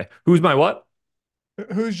cheaper today. Who's my what?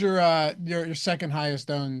 Who's your second highest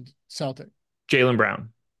owned Celtic? Jaylen Brown.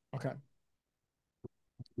 Okay.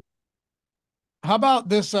 How about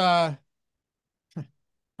this how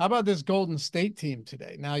about this Golden State team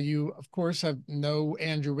today? Now you of course have no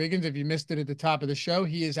Andrew Wiggins. If you missed it at the top of the show,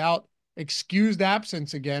 he is out excused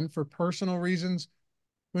absence again for personal reasons.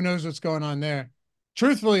 Who knows what's going on there?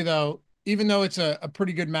 Truthfully though, even though it's a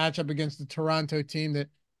pretty good matchup against the Toronto team that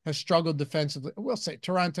has struggled defensively, I will say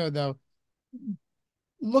Toronto though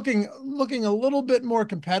looking a little bit more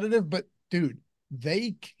competitive, but dude,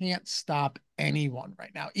 they can't stop anyone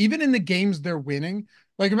right now. Even in the games they're winning.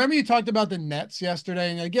 Like remember you talked about the Nets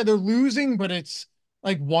yesterday and like, yeah, they're losing, but it's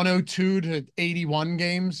like 102 to 81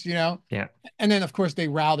 games, you know? Yeah. And then of course they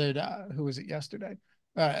routed who was it yesterday?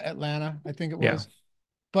 Atlanta, I think it Yeah. was.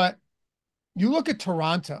 But you look at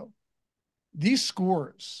Toronto, these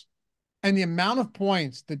scores and the amount of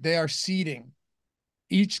points that they are ceding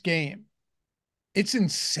each game, it's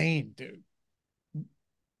insane, dude.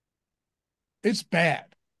 It's bad.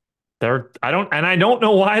 I don't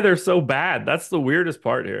know why they're so bad. That's the weirdest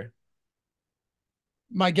part here.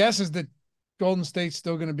 My guess is that Golden State's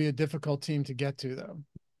still going to be a difficult team to get to, though.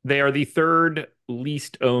 They are the third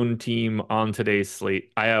least owned team on today's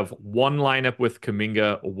slate. I have one lineup with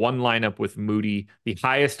Kuminga, one lineup with Moody. The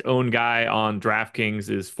highest owned guy on DraftKings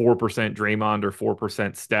is 4% Draymond or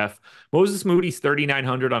 4% Steph. Moses Moody's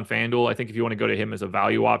 3,900 on FanDuel. I think if you want to go to him as a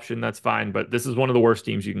value option, that's fine. But this is one of the worst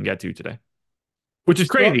teams you can get to today, which is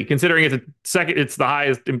crazy considering it's the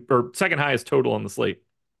highest or second highest total on the slate.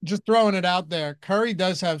 Just throwing it out there, Curry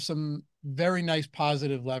does have some very nice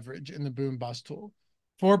positive leverage in the boom bust tool.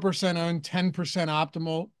 4% owned, 10%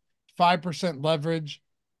 optimal, 5% leverage.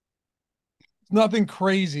 Nothing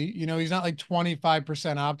crazy. You know, he's not like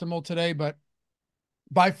 25% optimal today, but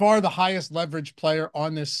by far the highest leverage player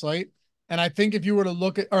on this slate. And I think if you were to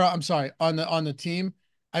look at, or I'm sorry, on the team,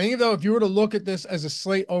 I think though, if you were to look at this as a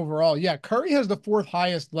slate overall, yeah, Curry has the fourth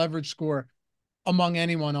highest leverage score among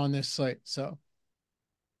anyone on this slate. So,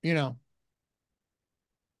 you know, I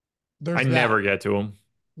there's that. never get to him.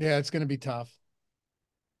 Yeah, it's going to be tough.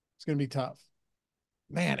 It's going to be tough.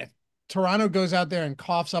 Man, if Toronto goes out there and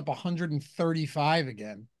coughs up 135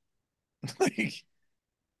 again, like,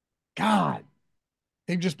 God,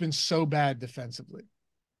 they've just been so bad defensively.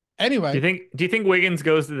 Anyway, Do you think Wiggins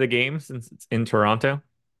goes to the game since it's in Toronto?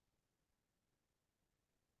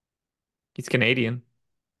 He's Canadian.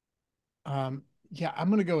 yeah, I'm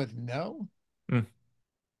going to go with no. Mm,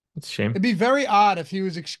 that's a shame. It'd be very odd if he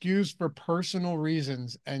was excused for personal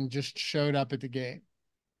reasons and just showed up at the game.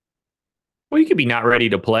 Well, you could be not ready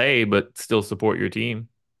to play, but still support your team.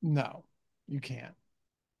 No, you can't.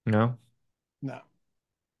 No, No.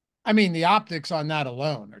 I mean, the optics on that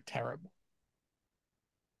alone are terrible.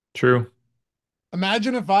 true.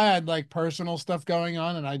 Imagine if I had like personal stuff going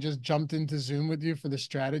on and I just jumped into Zoom with you for the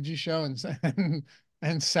strategy show and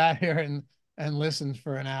sat here and listened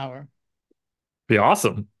for an hour. Be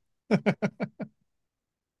awesome.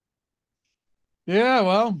 Yeah,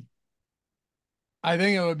 well, I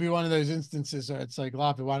think it would be one of those instances where it's like,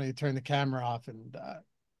 Loppy, why don't you turn the camera off and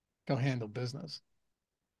go handle business?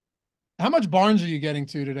 How much Barnes are you getting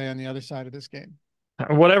to today on the other side of this game?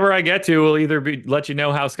 Whatever I get to will either be let you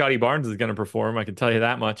know how Scotty Barnes is going to perform. I can tell you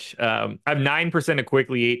that much. I have 9% of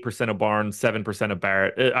Quickly, 8% of Barnes, 7% of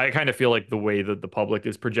Barrett. I kind of feel like the way that the public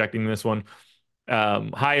is projecting this one.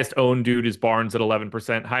 Highest owned dude is Barnes at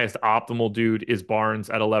 11%. Highest optimal dude is Barnes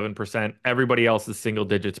at 11%. Everybody else is single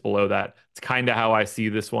digits below that. It's kind of how I see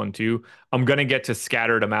this one too. I'm going to get to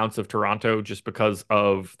scattered amounts of Toronto just because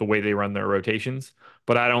of the way they run their rotations,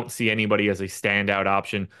 but I don't see anybody as a standout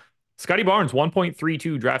option. Scotty Barnes,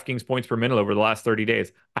 1.32 DraftKings points per minute over the last 30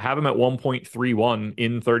 days. I have him at 1.31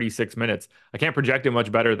 in 36 minutes. I can't project him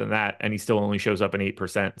much better than that, and he still only shows up in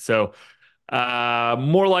 8%. So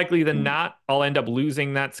more likely than not, I'll end up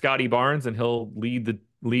losing that Scotty Barnes and he'll lead the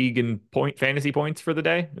league in point fantasy points for the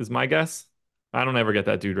day, is my guess. I don't ever get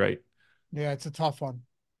that dude right. Yeah, it's a tough one.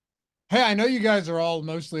 Hey, I know you guys are all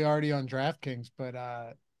mostly already on DraftKings, but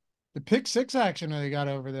the pick six action that they got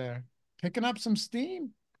over there, picking up some steam.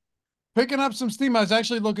 Picking up some steam. I was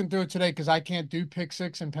actually looking through it today because I can't do pick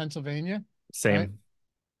six in Pennsylvania, right? Same.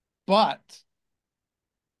 But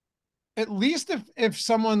at least if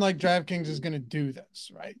someone like DraftKings is going to do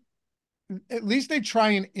this, right? At least they try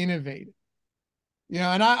and innovate it.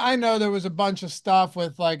 And I know there was a bunch of stuff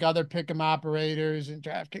with like other pick'em operators and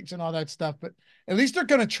DraftKings and all that stuff, but at least they're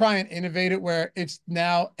going to try and innovate it where it's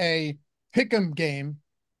now a pick'em game,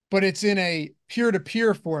 but it's in a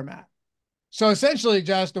peer-to-peer format. So essentially,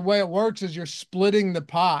 Josh, the way it works is you're splitting the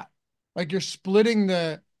pot, like you're splitting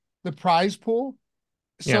the prize pool.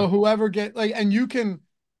 Yeah. So whoever get like, and you can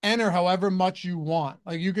enter however much you want.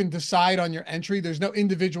 Like you can decide on your entry. There's no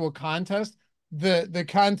individual contest. The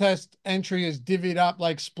contest entry is divvied up,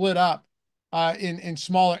 like split up in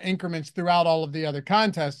smaller increments throughout all of the other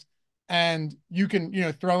contests. And you can,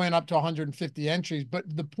 throw in up to 150 entries.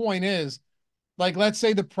 But the point is, like, let's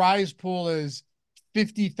say the prize pool is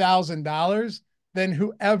 $50,000, then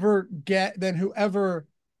whoever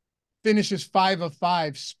finishes 5 of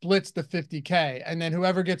 5 splits the 50K, and then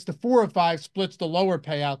whoever gets the 4 of 5 splits the lower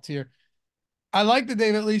payout tier. I like that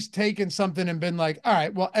they've at least taken something and been like, all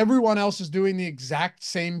right, well, everyone else is doing the exact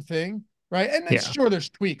same thing, right? And then Yeah. sure, there's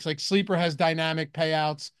tweaks. Like Sleeper has dynamic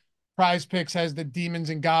payouts, Prize Picks has the demons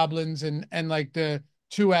and goblins and like the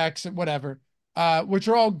 2x and whatever, which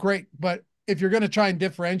are all great. But if you're going to try and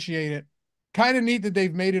differentiate it, kind of neat that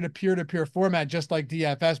they've made it a peer-to-peer format, just like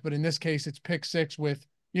DFS, but in this case, it's pick six with,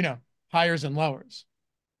 hires and lowers.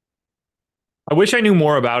 I wish I knew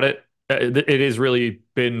more about it. It has really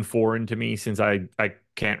been foreign to me since I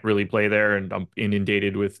can't really play there and I'm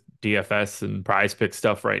inundated with DFS and prize pick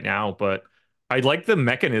stuff right now, but I like the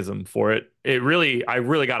mechanism for it. I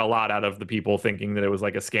really got a lot out of the people thinking that it was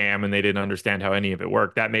like a scam and they didn't understand how any of it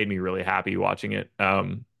worked. That made me really happy watching it.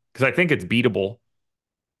 Because I think it's beatable,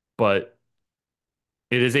 but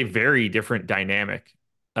it is a very different dynamic.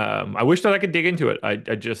 I wish that I could dig into it. I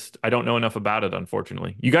don't know enough about it,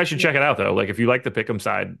 unfortunately. You guys should Yeah. check it out though. Like if you like the pick'em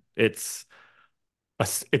side, it's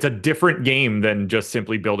a different game than just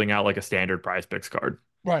simply building out like a standard prize picks card.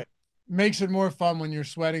 Right. Makes it more fun when you're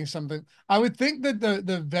sweating something. I would think that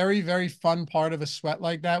the very, very fun part of a sweat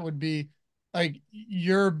like that would be like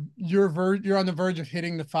you're on the verge of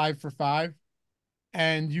hitting the 5 for 5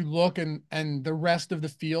 and you look and the rest of the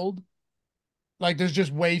field, like there's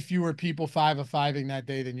just way fewer people 5 of 5ing that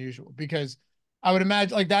day than usual. Because I would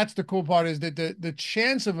imagine like that's the cool part is that the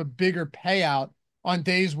chance of a bigger payout on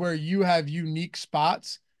days where you have unique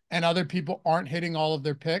spots and other people aren't hitting all of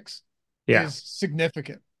their picks Yeah. is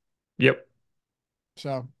significant. Yep.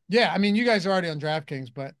 So yeah, I mean, you guys are already on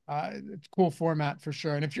DraftKings, but it's a cool format for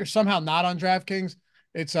sure. And if you're somehow not on DraftKings,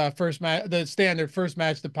 it's first match, the standard first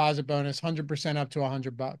match deposit bonus, 100% up to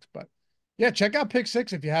 $100. But yeah, check out Pick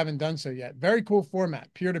Six if you haven't done so yet. Very cool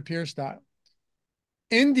format, peer to peer style.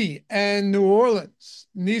 Indy and New Orleans.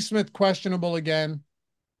 Neesmith questionable again.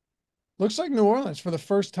 Looks like New Orleans for the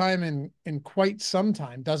first time in quite some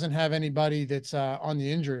time doesn't have anybody that's on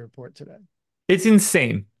the injury report today. It's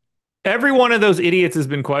insane. Every one of those idiots has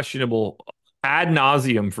been questionable ad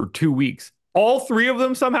nauseum for 2 weeks. All three of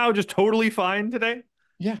them somehow just totally fine today.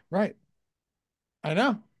 Yeah, right. I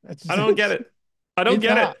know. I don't get it. I don't It's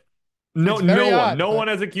get odd. it. No, It's very odd, no but one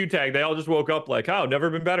has a Q tag. They all just woke up like, oh, never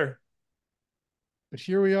been better.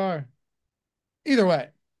 here we are. Either way,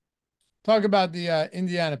 talk about the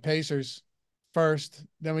Indiana Pacers first,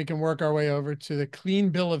 then we can work our way over to the clean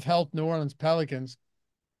bill of health New Orleans Pelicans.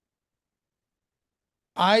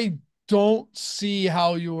 I don't see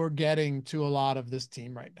how you're getting to a lot of this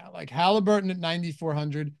team right now. Like Halliburton at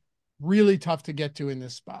 9,400, really tough to get to in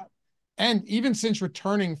this spot. And even since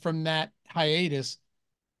returning from that hiatus,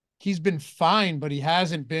 he's been fine, but he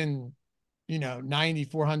hasn't been,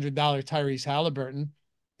 $9,400 Tyrese Halliburton.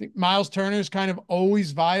 think Miles Turner is kind of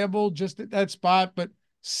always viable just at that spot, but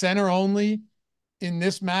center only in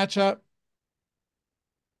this matchup.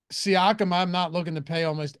 Siakam, I'm not looking to pay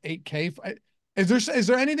almost 8K. Is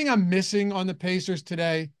there anything I'm missing on the Pacers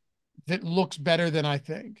today that looks better than I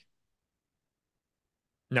think?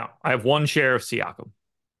 No, I have one share of Siakam.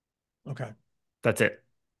 Okay. That's it.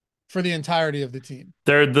 For the entirety of the team.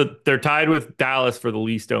 They're tied with Dallas for the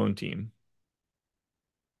least owned team.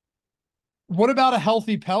 What about a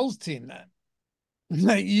healthy Pels team then?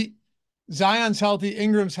 Like Zion's healthy,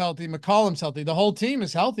 Ingram's healthy, McCollum's healthy. The whole team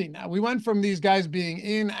is healthy now. We went from these guys being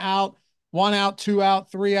in, out, one out, two out,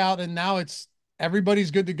 three out, and now it's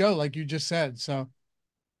everybody's good to go, like you just said. So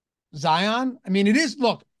Zion, I mean, it is,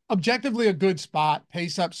 look, objectively a good spot,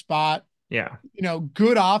 pace up spot, Yeah.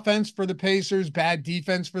 good offense for the Pacers, bad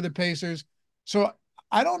defense for the Pacers. So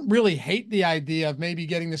I don't really hate the idea of maybe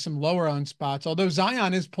getting to some lower owned spots, although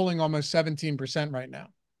Zion is pulling almost 17% right now.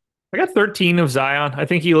 I got 13 of Zion. I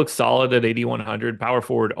think he looks solid at 8,100, power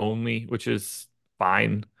forward only, which is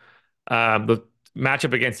fine. The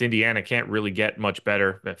matchup against Indiana can't really get much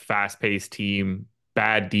better. A fast-paced team,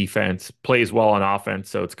 bad defense, plays well on offense,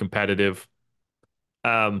 so it's competitive.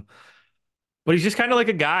 Um, but he's just kind of like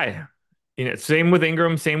a guy. Same with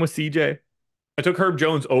Ingram, same with CJ. I took Herb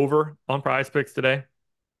Jones over on Prize Picks today,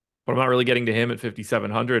 but I'm not really getting to him at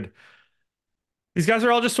 5,700. These guys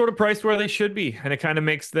are all just sort of priced where they should be, and it kind of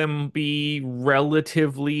makes them be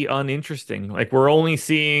relatively uninteresting. Like we're only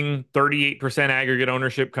seeing 38% aggregate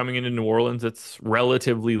ownership coming into New Orleans. It's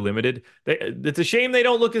relatively limited. It's a shame they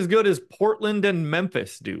don't look as good as Portland and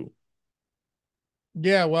Memphis do.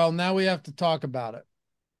 Yeah, well, now we have to talk about it.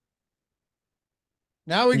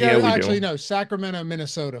 Now we got Yeah, to we actually do. know Sacramento,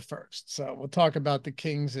 Minnesota first. So we'll talk about the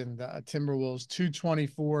Kings and Timberwolves.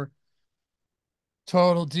 224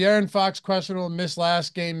 total. De'Aaron Fox questionable, missed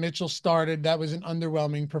last game. Mitchell started. That was an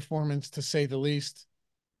underwhelming performance to say the least.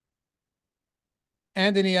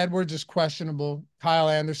 Anthony Edwards is questionable. Kyle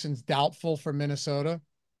Anderson's doubtful for Minnesota.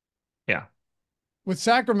 Yeah. With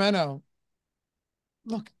Sacramento,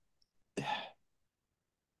 look,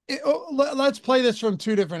 let's play this from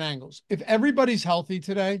two different angles. If everybody's healthy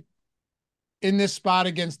today in this spot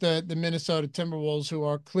against the Minnesota Timberwolves, who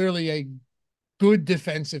are clearly a good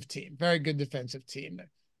defensive team, very good defensive team,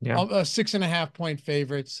 Yeah. 6.5 point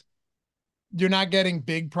favorites. You're not getting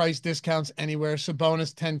big price discounts anywhere.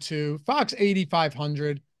 Sabonis 10-2, Fox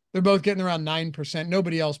 8,500. They're both getting around 9%.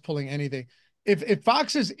 Nobody else pulling anything. If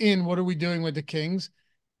Fox is in, what are we doing with the Kings?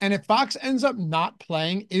 And if Fox ends up not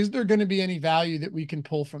playing, is there going to be any value that we can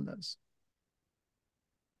pull from this?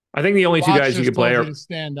 I think the Your only two watch guys you just could play told you are to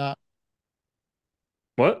stand up.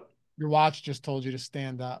 what? Your watch just told you to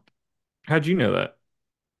stand up. How'd you know that?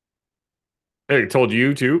 Hey, told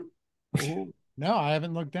you too. Ooh. No, I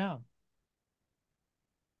haven't looked down.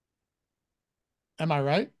 Am I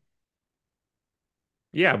right?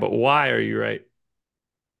 Yeah, but why are you right?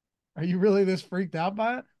 Are you really this freaked out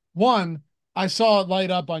by it? One, I saw it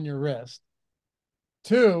light up on your wrist.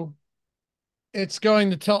 Two, it's going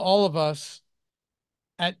to tell all of us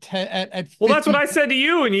at Well, that's what 50. I said to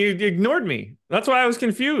you, and you ignored me. That's why I was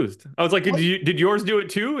confused. I was like, What? did yours do it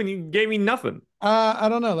too? And you gave me nothing. I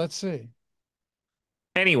don't know. Let's see.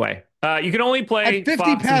 Anyway, you can only At play 50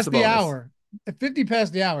 Fox and past the Sabonis. hour, at 50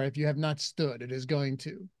 past the hour, if you have not stood, it is going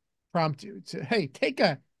to prompt you to, hey, take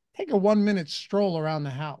a 1 minute stroll around the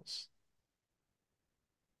house.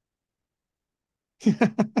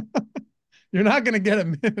 You're not going to get a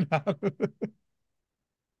minute out of it.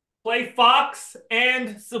 Play Fox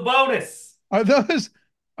and Sabonis. Are those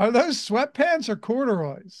are those sweatpants or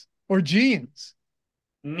corduroys or jeans?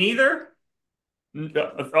 Neither.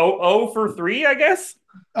 Oh for 3, I guess.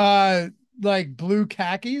 Uh, like blue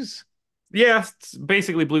khakis. Yeah, it's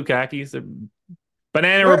basically blue khakis. They're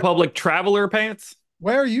Banana Where Republic traveler pants.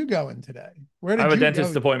 where are you going today? Where I have did a you go?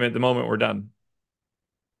 dentist appointment the moment we're done.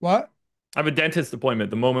 What? I have a dentist appointment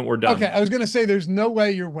the moment we're Okay, done. I was gonna say there's no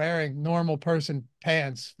way you're wearing normal person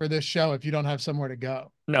pants for this show if you don't have somewhere to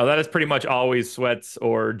go. No, that is pretty much always sweats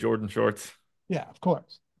or Jordan shorts. Yeah, of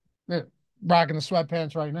course. Yeah, rocking the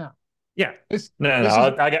sweatpants right now. Yeah. This No, no, this is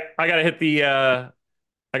no. I gotta hit the I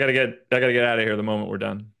gotta get out of here the moment we're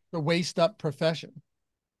done. the waist up profession.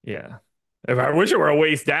 Yeah. If I wish it were a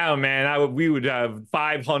waist down, man, we would have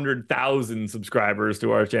 500,000 subscribers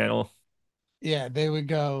to our channel. Yeah, they would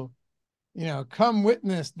go, come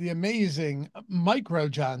witness the amazing Micro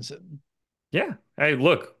Johnson. Yeah. Hey,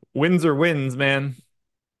 look, wins are wins, man.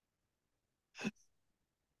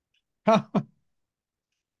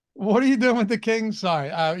 What are you doing with the Kings?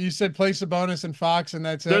 Sorry, you said place a bonus and Fox, and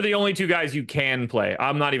that's They're it. the only two guys you can play.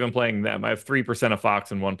 I'm not even playing them. I have 3% of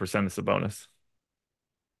Fox and 1% of Sabonis.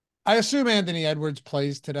 I assume Anthony Edwards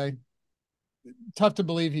plays today. Tough to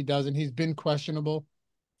believe he doesn't. He's been questionable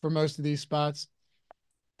for most of these spots,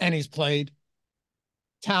 and he's played.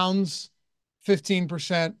 Towns,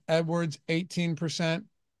 15%, Edwards, 18%.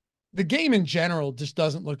 The game in general just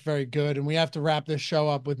doesn't look very good, and we have to wrap this show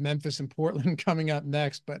up with Memphis and Portland coming up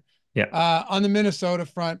next. But Yeah. on the Minnesota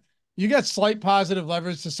front, you got slight positive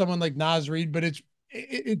leverage to someone like Nas Reed, but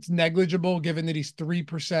it's negligible given that he's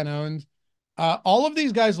 3% owned. All of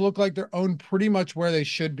these guys look like they're owned pretty much where they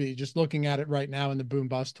should be, just looking at it right now in the boom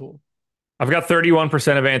bust tool. I've got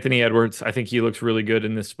 31% of Anthony Edwards. I think he looks really good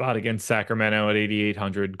in this spot against Sacramento at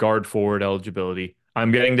 8,800 guard forward eligibility.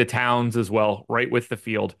 I'm getting to Towns as well, right with the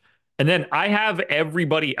field. And then I have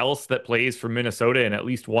everybody else that plays for Minnesota in at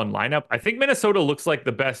least one lineup. I think Minnesota looks like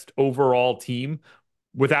the best overall team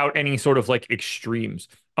without any sort of like extremes.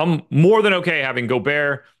 I'm more than okay having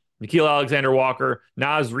Gobert, Nickeil Alexander-Walker,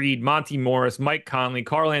 Nas Reed, Monty Morris, Mike Conley,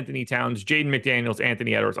 Karl Anthony Towns, Jaden McDaniels,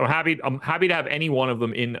 Anthony Edwards. I'm happy to have any one of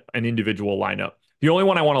them in an individual lineup. The only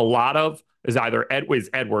one I want a lot of is either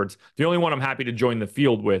Edwards. The only one I'm happy to join the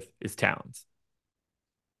field with is Towns.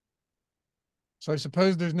 So I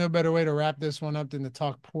suppose there's no better way to wrap this one up than to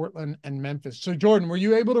talk Portland and Memphis. So Jordan, were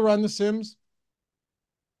you able to run the Sims?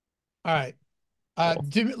 All right.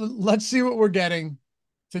 Cool. Let's see what we're getting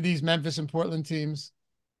to these Memphis and Portland teams.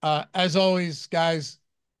 As always, guys,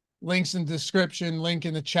 links in the description, link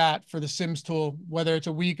in the chat for the Sims tool, whether it's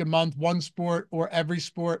a week, a month, one sport, or every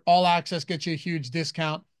sport. All access gets you a huge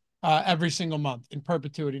discount every single month in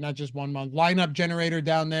perpetuity, not just 1 month. Lineup generator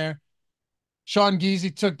down there. Sean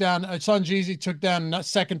Geezy took down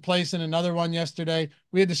second place in another one yesterday.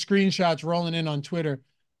 We had the screenshots rolling in on Twitter.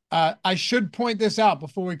 I should point this out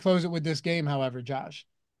before we close it with this game, however, Josh.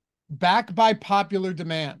 Back by popular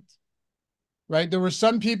demand, right? There were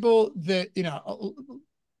some people that, a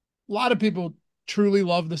lot of people truly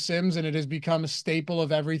love The Sims, and it has become a staple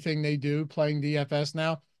of everything they do playing DFS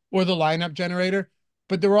now, or the lineup generator.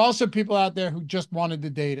 But there were also people out there who just wanted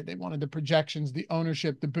the data. They wanted the projections, the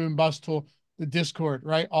ownership, the boom bust tool, the Discord,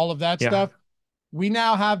 right? All of that Yeah. stuff. We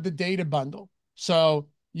now have the data bundle. So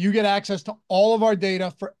you get access to all of our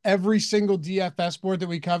data for every single DFS board that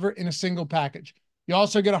we cover in a single package. You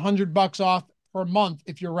also get $100 off per month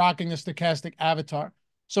if you're rocking a stochastic avatar.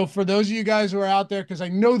 So for those of you guys who are out there, because I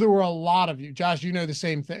know there were a lot of you, Josh, you know the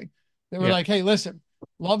same thing. They were Yeah. like, hey, listen,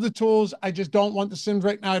 love the tools. I just don't want the Sims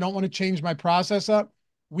right now. I don't want to change my process up.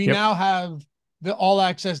 We Yep. now have the all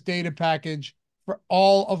access data package for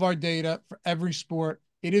all of our data for every sport.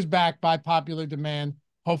 It is backed by popular demand.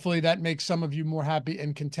 Hopefully that makes some of you more happy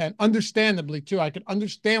and content. Understandably, too. I can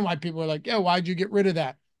understand why people are like, yeah, why'd you get rid of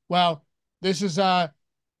that? Well, this is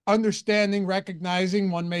understanding, recognizing,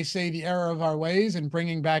 one may say, the error of our ways and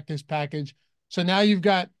bringing back this package. So now you've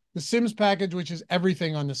got the Sims package, which is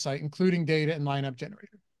everything on the site, including data and lineup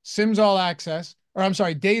generator. Sims All Access, or I'm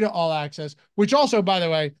sorry, Data All Access, which also, by the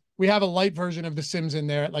way, we have a light version of the Sims in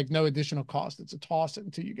there at like no additional cost. It's a toss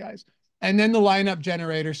it to you guys. And then the lineup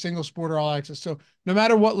generator, single sport or all access. So no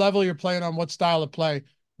matter what level you're playing on, what style of play,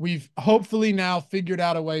 we've hopefully now figured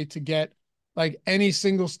out a way to get like any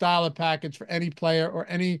single style of package for any player or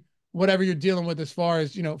any whatever you're dealing with as far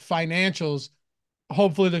as, financials.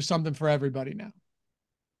 Hopefully there's something for everybody now.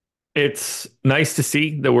 It's nice to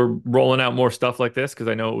see that we're rolling out more stuff like this because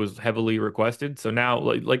I know it was heavily requested. So now,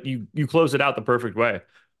 like you close it out the perfect way.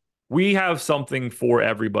 We have something for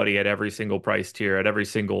everybody at every single price tier, at every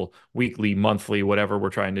single weekly, monthly, whatever we're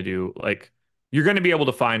trying to do. Like you're going to be able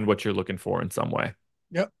to find what you're looking for in some way.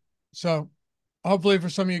 Yep. So hopefully for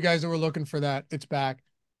some of you guys that were looking for that, it's back.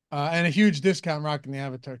 And a huge discount rocking the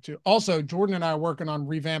avatar too. Also, Jordan and I are working on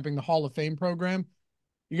revamping the Hall of Fame program.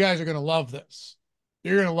 You guys are going to love this.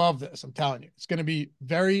 You're going to love this. I'm telling you, it's going to be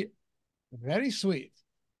very, very sweet.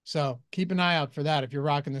 So keep an eye out for that if you're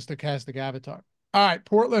rocking the stochastic avatar. All right.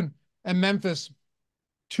 Portland and Memphis,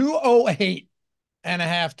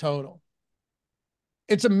 208.5 total.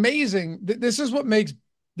 It's amazing. This is what makes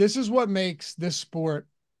this sport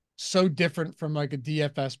so different from like a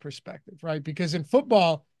DFS perspective, right? Because in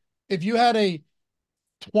football, if you had a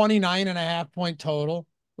 29.5 point total,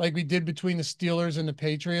 like we did between the Steelers and the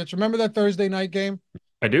Patriots, remember that Thursday night game?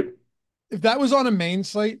 I do. If that was on a main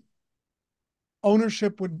slate,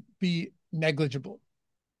 ownership would be negligible,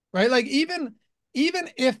 right? Like even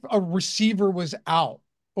if a receiver was out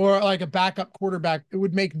or like a backup quarterback, it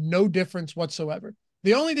would make no difference whatsoever.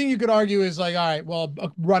 The only thing you could argue is like, all right, well, a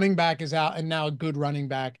running back is out and now a good running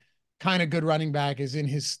back, kind of good running back is in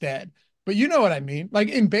his stead. But you know what I mean? Like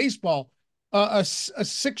in baseball, a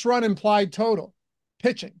 6-run implied total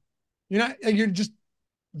pitching. You're just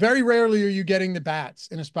very rarely are you getting the bats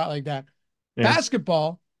in a spot like that. Yeah.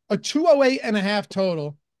 Basketball, a 208.5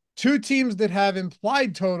 total, two teams that have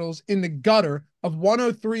implied totals in the gutter of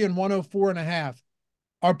 103 and 104.5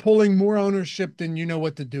 are pulling more ownership than you know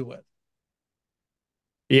what to do with.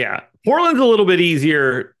 Yeah. Portland's a little bit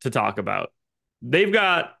easier to talk about. They've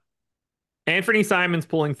got Anthony Simons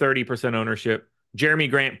pulling 30% ownership, Jeremy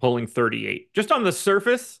Grant pulling 38. Just on the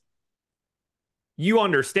surface, you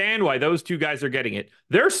understand why those two guys are getting it.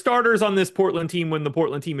 They're starters on this Portland team when the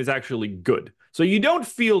Portland team is actually good. So you don't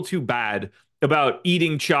feel too bad about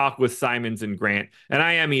eating chalk with Simons and Grant. And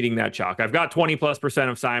I am eating that chalk. I've got 20 plus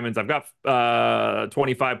percent of Simons. I've got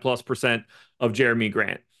 25 plus percent of Jeremy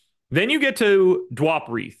Grant. Then you get to Dwop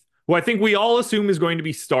Reith, who I think we all assume is going to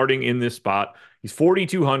be starting in this spot. He's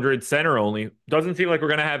 4,200, center only. Doesn't seem like we're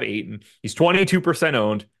going to have Ayton. He's 22%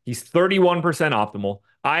 owned. He's 31% optimal.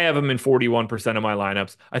 I have him in 41% of my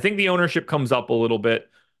lineups. I think the ownership comes up a little bit.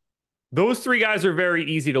 Those three guys are very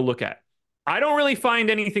easy to look at. I don't really find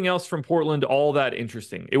anything else from Portland all that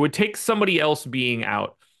interesting. It would take somebody else being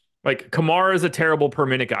out. Like Kamara is a terrible per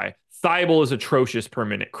minute guy. Thibault is atrocious per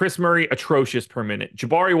minute. Chris Murray, atrocious per minute.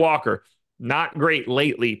 Jabari Walker, not great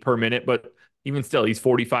lately per minute, but even still, he's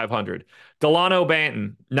 4,500. Delano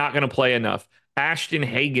Banton, not going to play enough. Ashton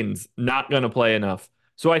Hagens, not going to play enough.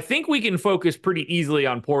 So I think we can focus pretty easily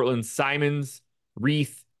on Portland's Simons,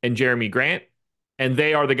 Reith, and Jeremy Grant. And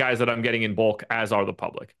they are the guys that I'm getting in bulk, as are the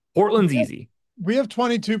public. Portland's easy. We have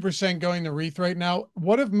 22% going to Reith right now.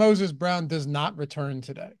 What if Moses Brown does not return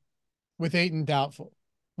today with Ayton doubtful?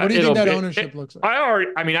 What do you think that ownership looks like?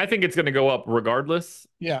 I think it's going to go up regardless.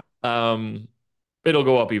 Yeah. It'll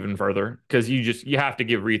go up even further because you have to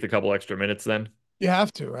give Reith a couple extra minutes then. You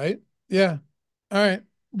have to, right? Yeah. All right.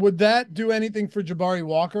 Would that do anything for Jabari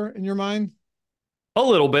Walker in your mind? A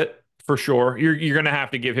little bit, for sure. You're going to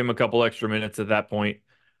have to give him a couple extra minutes at that point.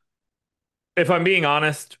 If I'm being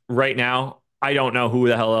honest, right now, I don't know who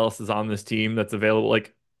the hell else is on this team that's available.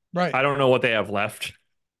 Like, right. I don't know what they have left.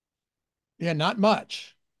 Yeah, not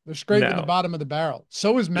much. They're scraping the bottom of the barrel.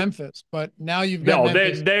 So is Memphis, but now you've got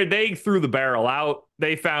Memphis. They threw the barrel out.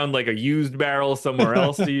 They found like a used barrel somewhere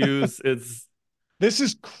else to use. This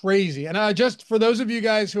is crazy. And just for those of you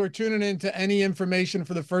guys who are tuning into any information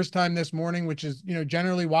for the first time this morning, which is,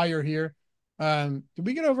 generally why you're here. Did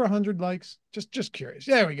we get over 100 likes? Just curious.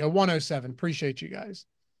 There we go. 107. Appreciate you guys.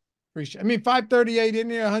 538 in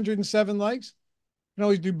here, 107 likes. Can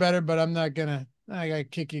always do better, but I gotta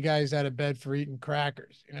kick you guys out of bed for eating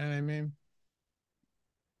crackers. You know what I mean?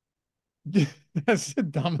 That's the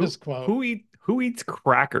dumbest quote. Who eats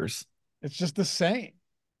crackers? It's just the saying.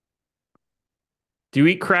 Do you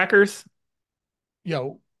eat crackers?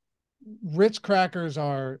 Yo, Ritz crackers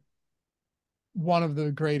are one of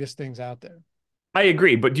the greatest things out there. I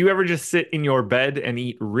agree, but do you ever just sit in your bed and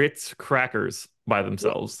eat Ritz crackers by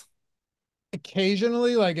themselves?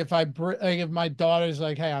 Occasionally, like if my daughter's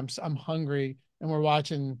like, "Hey, I'm hungry," and we're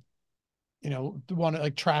watching, one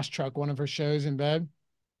like Trash Truck, one of her shows in bed.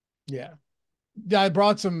 Yeah, I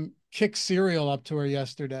brought some Kick cereal up to her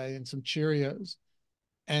yesterday and some Cheerios,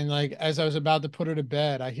 and like as I was about to put her to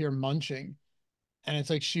bed, I hear munching, and it's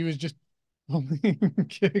like she was just pulling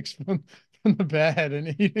kicks from the bed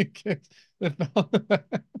and eating kicks that fell.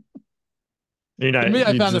 To me,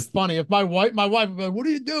 I found it funny. If my wife would be like, "What are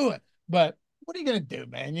you doing?" But what are you gonna do,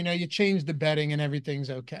 man? You change the bedding and everything's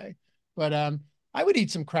okay. But I would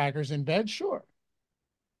eat some crackers in bed, sure.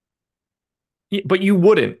 But you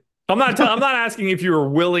wouldn't. I'm not asking if you were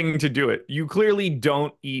willing to do it. You clearly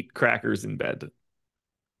don't eat crackers in bed.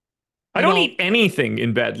 I don't eat anything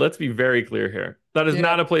in bed. Let's be very clear here. That is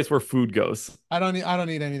not a place where food goes. I don't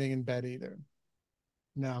eat anything in bed either.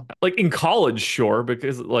 No. Like in college, sure,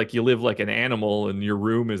 because like you live like an animal and your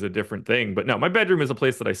room is a different thing. But no, my bedroom is a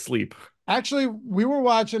place that I sleep. Actually, we were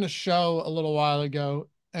watching a show a little while ago,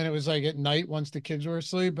 and it was like at night once the kids were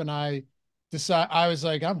asleep, and I was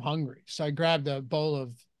like, I'm hungry. So I grabbed a bowl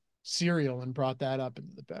of cereal and brought that up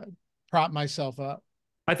into the bed, propped myself up.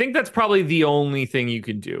 I think that's probably the only thing you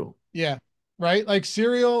can do. Yeah. Right. Like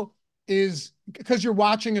cereal is because you're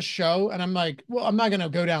watching a show and I'm like, well, I'm not going to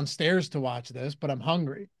go downstairs to watch this, but I'm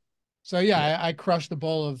hungry. So yeah. I crushed a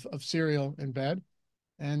bowl of cereal in bed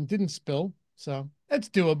and didn't spill. So it's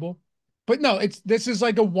doable, but no, this is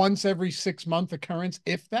like a once every 6 month occurrence.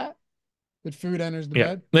 If that food enters the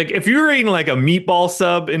bed. Like if you're eating like a meatball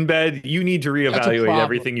sub in bed, you need to reevaluate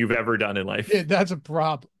everything you've ever done in life. Yeah, that's a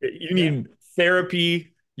problem. You need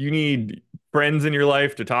therapy. You need friends in your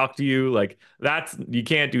life to talk to you. Like you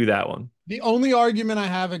can't do that one. The only argument I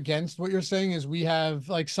have against what you're saying is we have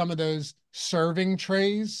like some of those serving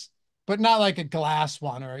trays, but not like a glass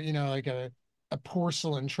one or, like a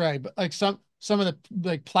porcelain tray, but like some of the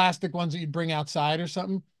like plastic ones that you'd bring outside or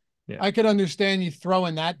something. Yeah. I could understand you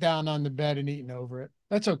throwing that down on the bed and eating over it.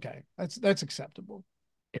 That's okay. That's acceptable.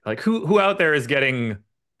 Like who out there is getting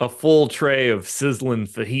a full tray of sizzling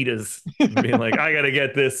fajitas and being like, I gotta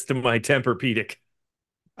get this to my Tempur-Pedic.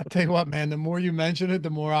 I tell you what, man, the more you mention it, the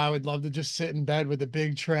more I would love to just sit in bed with a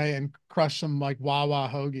big tray and crush some like Wawa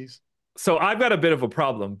hoagies. So I've got a bit of a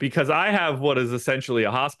problem because I have what is essentially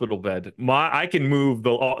a hospital bed. I can move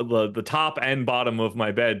the top and bottom of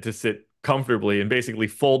my bed to sit comfortably and basically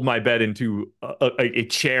fold my bed into a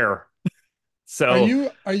chair. So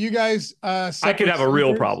Are you guys I could separate have a real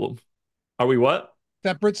sleepers? problem. Are we what?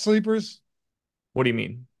 Separate sleepers? What do you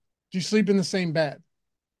mean? Do you sleep in the same bed?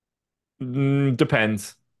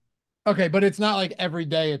 Depends. Okay, but it's not like every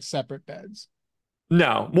day it's separate beds.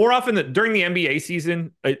 No, during the NBA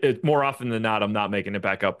season, more often than not, I'm not making it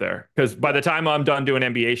back up there because by Yeah. the time I'm done doing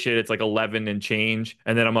NBA shit, it's like 11 and change,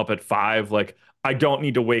 and then I'm up at 5. Like I don't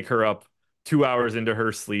need to wake her up 2 hours into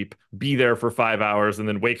her sleep, be there for 5 hours, and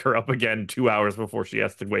then wake her up again 2 hours before she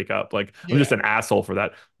has to wake up. Like I'm just Yeah. an asshole for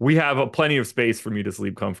that. We have plenty of space for me to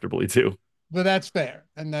sleep comfortably too. But that's fair.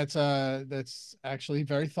 And that's actually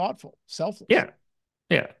very thoughtful, selfless. Yeah,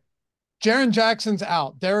 yeah. Jaren Jackson's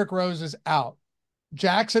out. Derrick Rose is out.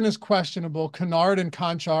 Jackson is questionable. Kennard and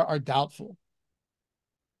Conchar are doubtful.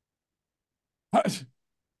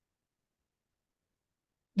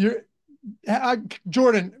 You're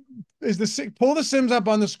Jordan, is the pull the Sims up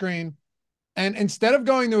on the screen and instead of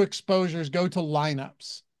going to exposures, go to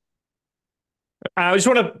lineups. I just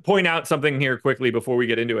want to point out something here quickly before we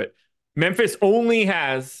get into it. Memphis only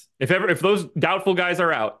has, if those doubtful guys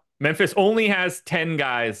are out, Memphis only has 10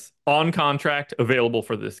 guys on contract available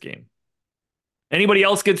for this game. Anybody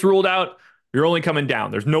else gets ruled out, you're only coming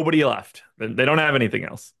down. There's nobody left. They don't have anything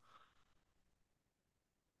else.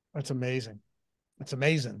 That's amazing. That's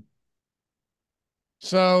amazing.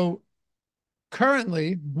 So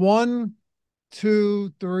currently, one,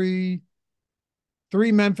 two, three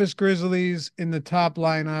Memphis Grizzlies in the top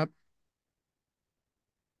lineup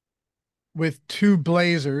with two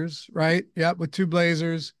Blazers, right? Yep, with two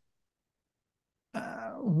Blazers.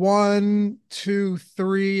 One, two,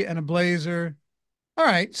 three, and a Blazer. All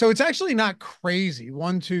right. So it's actually not crazy.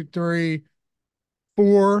 One, two, three,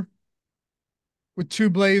 four with two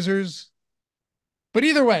Blazers. But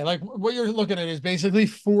either way, like what you're looking at is basically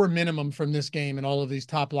four minimum from this game and all of these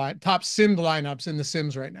top sim lineups in the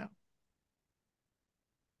Sims right now.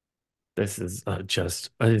 This is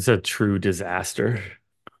it's a true disaster.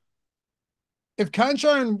 If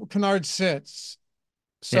Conchar and Kennard sits,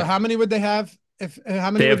 so Yeah. how many would they have? If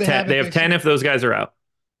how many They would have they 10, have they if have they 10 sit? if those guys are out.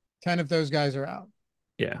 10 if those guys are out.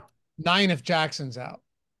 Yeah. 9 if Jackson's out.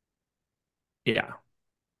 Yeah.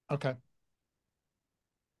 Okay.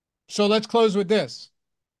 So let's close with this.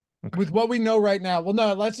 Okay. With what we know right now. Well,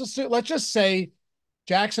 no, let's just say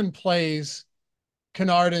Jackson plays,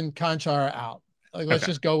 Kennard and Conchar are out. Like let's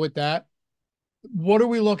Okay. just go with that. What are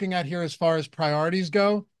we looking at here as far as priorities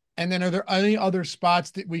go? And then are there any other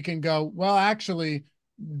spots that we can go, well, actually,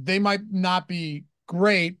 they might not be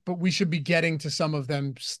great, but we should be getting to some of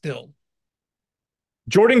them still.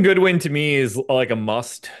 Jordan Goodwin to me is like a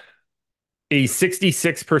must. He's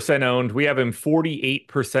 66% owned. We have him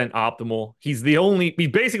 48% optimal. He's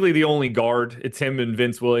basically the only guard. It's him and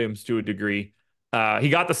Vince Williams to a degree. He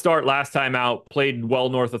got the start last time out, played well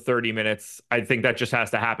north of 30 minutes. I think that just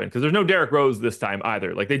has to happen because there's no Derrick Rose this time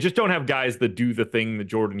either. Like they just don't have guys that do the thing that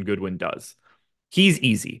Jordan Goodwin does. He's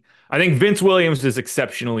easy. I think Vince Williams is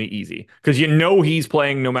exceptionally easy because he's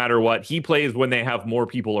playing no matter what. He plays when they have more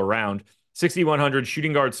people around. 6,100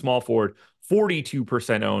 shooting guard, small forward,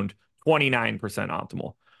 42% owned, 29%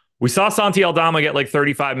 optimal. We saw Santi Aldama get like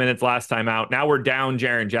 35 minutes last time out. Now we're down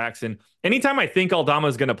Jaren Jackson. Anytime I think Aldama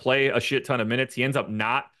is going to play a shit ton of minutes, he ends up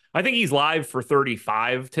not. I think he's live for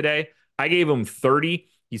 35 today. I gave him 30.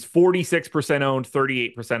 He's 46% owned,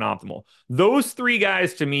 38% optimal. Those three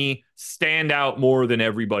guys to me stand out more than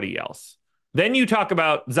everybody else. Then you talk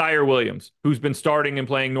about Zaire Williams, who's been starting and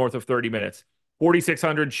playing north of 30 minutes.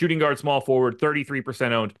 4,600 shooting guard, small forward,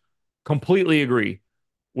 33% owned. Completely agree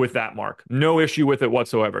with that mark. No issue with it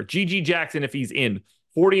whatsoever. GG Jackson, if he's in,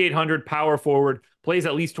 4,800 power forward, plays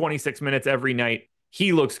at least 26 minutes every night.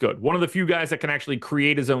 He looks good. One of the few guys that can actually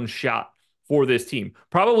create his own shot for this team.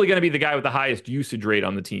 Probably going to be the guy with the highest usage rate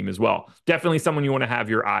on the team as well. Definitely someone you want to have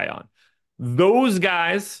your eye on. Those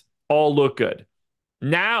guys all look good.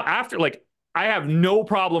 Now, I have no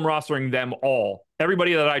problem rostering them all.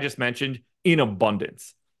 Everybody that I just mentioned in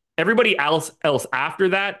abundance. Everybody else after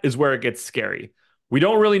that is where it gets scary. We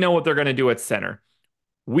don't really know what they're going to do at center.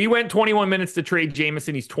 We went 21 minutes to trade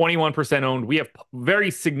Jameson. He's 21% owned. We have very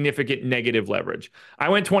significant negative leverage. I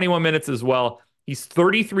went 21 minutes as well. He's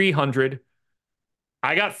 3,300.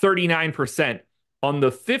 I got 39%. On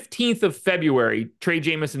the 15th of February, Trey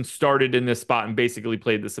Jameson started in this spot and basically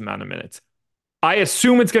played this amount of minutes. I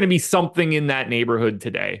assume it's going to be something in that neighborhood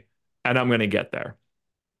today, and I'm going to get there.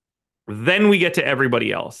 Then we get to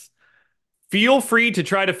everybody else. Feel free to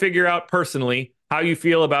try to figure out personally how you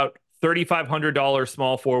feel about $3,500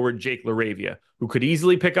 small forward Jake LaRavia, who could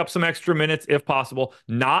easily pick up some extra minutes if possible.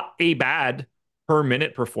 Not a bad per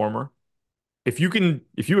minute performer. If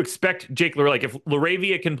you expect Jake LaRavia, like if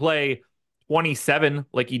LaRavia can play 27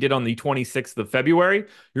 like he did on the 26th of February,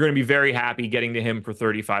 you're going to be very happy getting to him for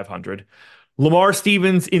 3,500. Lamar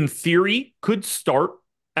Stevens, in theory, could start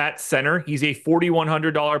at center. He's a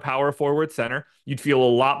 $4,100 power forward center. You'd feel a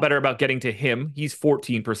lot better about getting to him. He's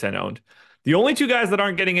 14% owned. The only two guys that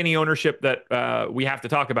aren't getting any ownership that we have to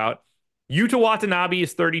talk about, Yuta Watanabe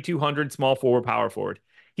is 3,200 small forward, power forward.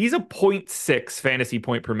 He's a 0.6 fantasy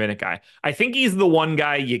point per minute guy. I think he's the one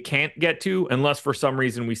guy you can't get to unless for some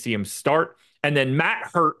reason we see him start. And then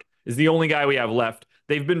Matt Hurt is the only guy we have left.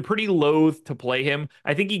 They've been pretty loath to play him.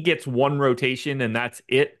 I think he gets one rotation and that's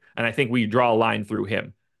it. And I think we draw a line through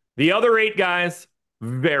him. The other 8 guys,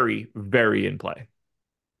 very, very in play.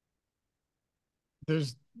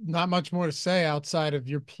 There's not much more to say outside of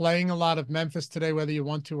you're playing a lot of Memphis today, whether you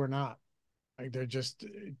want to or not. Like they're just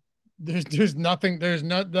there's nothing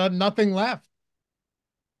nothing left.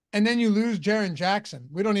 And then you lose Jaren Jackson.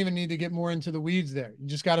 We don't even need to get more into the weeds there. You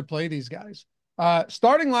just got to play these guys.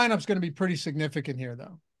 Starting lineup's going to be pretty significant here,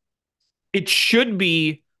 though. It should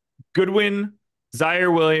be Goodwin,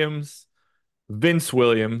 Zaire Williams, Vince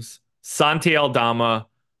Williams, Santi Aldama,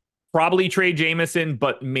 probably Trey Jameson,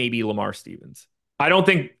 but maybe Lamar Stevens. I don't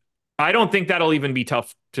think that'll even be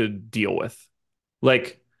tough to deal with.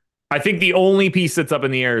 Like, I think the only piece that's up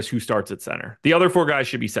in the air is who starts at center. The other 4 guys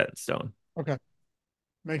should be set in stone. Okay.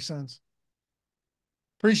 Makes sense.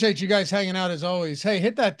 Appreciate you guys hanging out as always. Hey,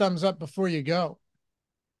 hit that thumbs up before you go.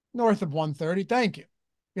 North of 130. Thank you.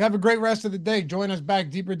 You have a great rest of the day. Join us back,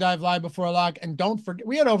 Deeper Dive Live before a lock. And don't forget,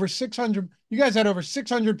 we had over 600. You guys had over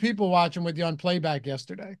 600 people watching with you on playback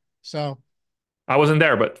yesterday. So I wasn't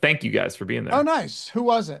there, but thank you guys for being there. Oh, nice. Who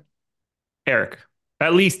was it? Eric.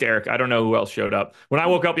 At least Eric. I don't know who else showed up. When I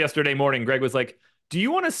woke up yesterday morning, Greg was like, do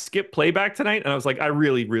you want to skip playback tonight? And I was like, I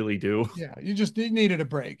really, really do. Yeah, you needed a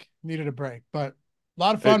break. But a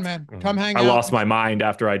lot of fun, man. Come hang out. I lost my mind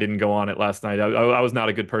after I didn't go on it last night. I was not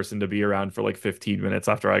a good person to be around for like 15 minutes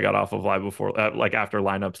after I got off of live before, like after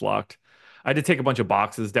lineups locked. I had to take a bunch of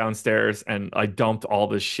boxes downstairs and I dumped all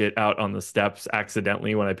this shit out on the steps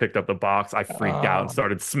accidentally when I picked up the box. I freaked out and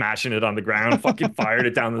started smashing it on the ground, fucking fired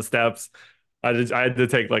it down the steps. I had to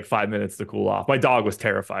take like 5 minutes to cool off. My dog was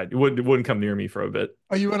terrified. It wouldn't come near me for a bit.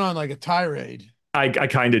 Oh, you went on like a tirade. I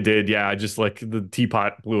kind of did. Yeah. Just like the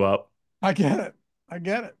teapot blew up. I get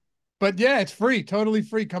it. But yeah, it's free, totally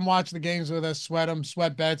free. Come watch the games with us, sweat them,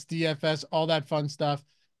 sweat bets, DFS, all that fun stuff.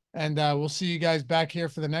 And we'll see you guys back here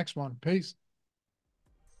for the next one. Peace.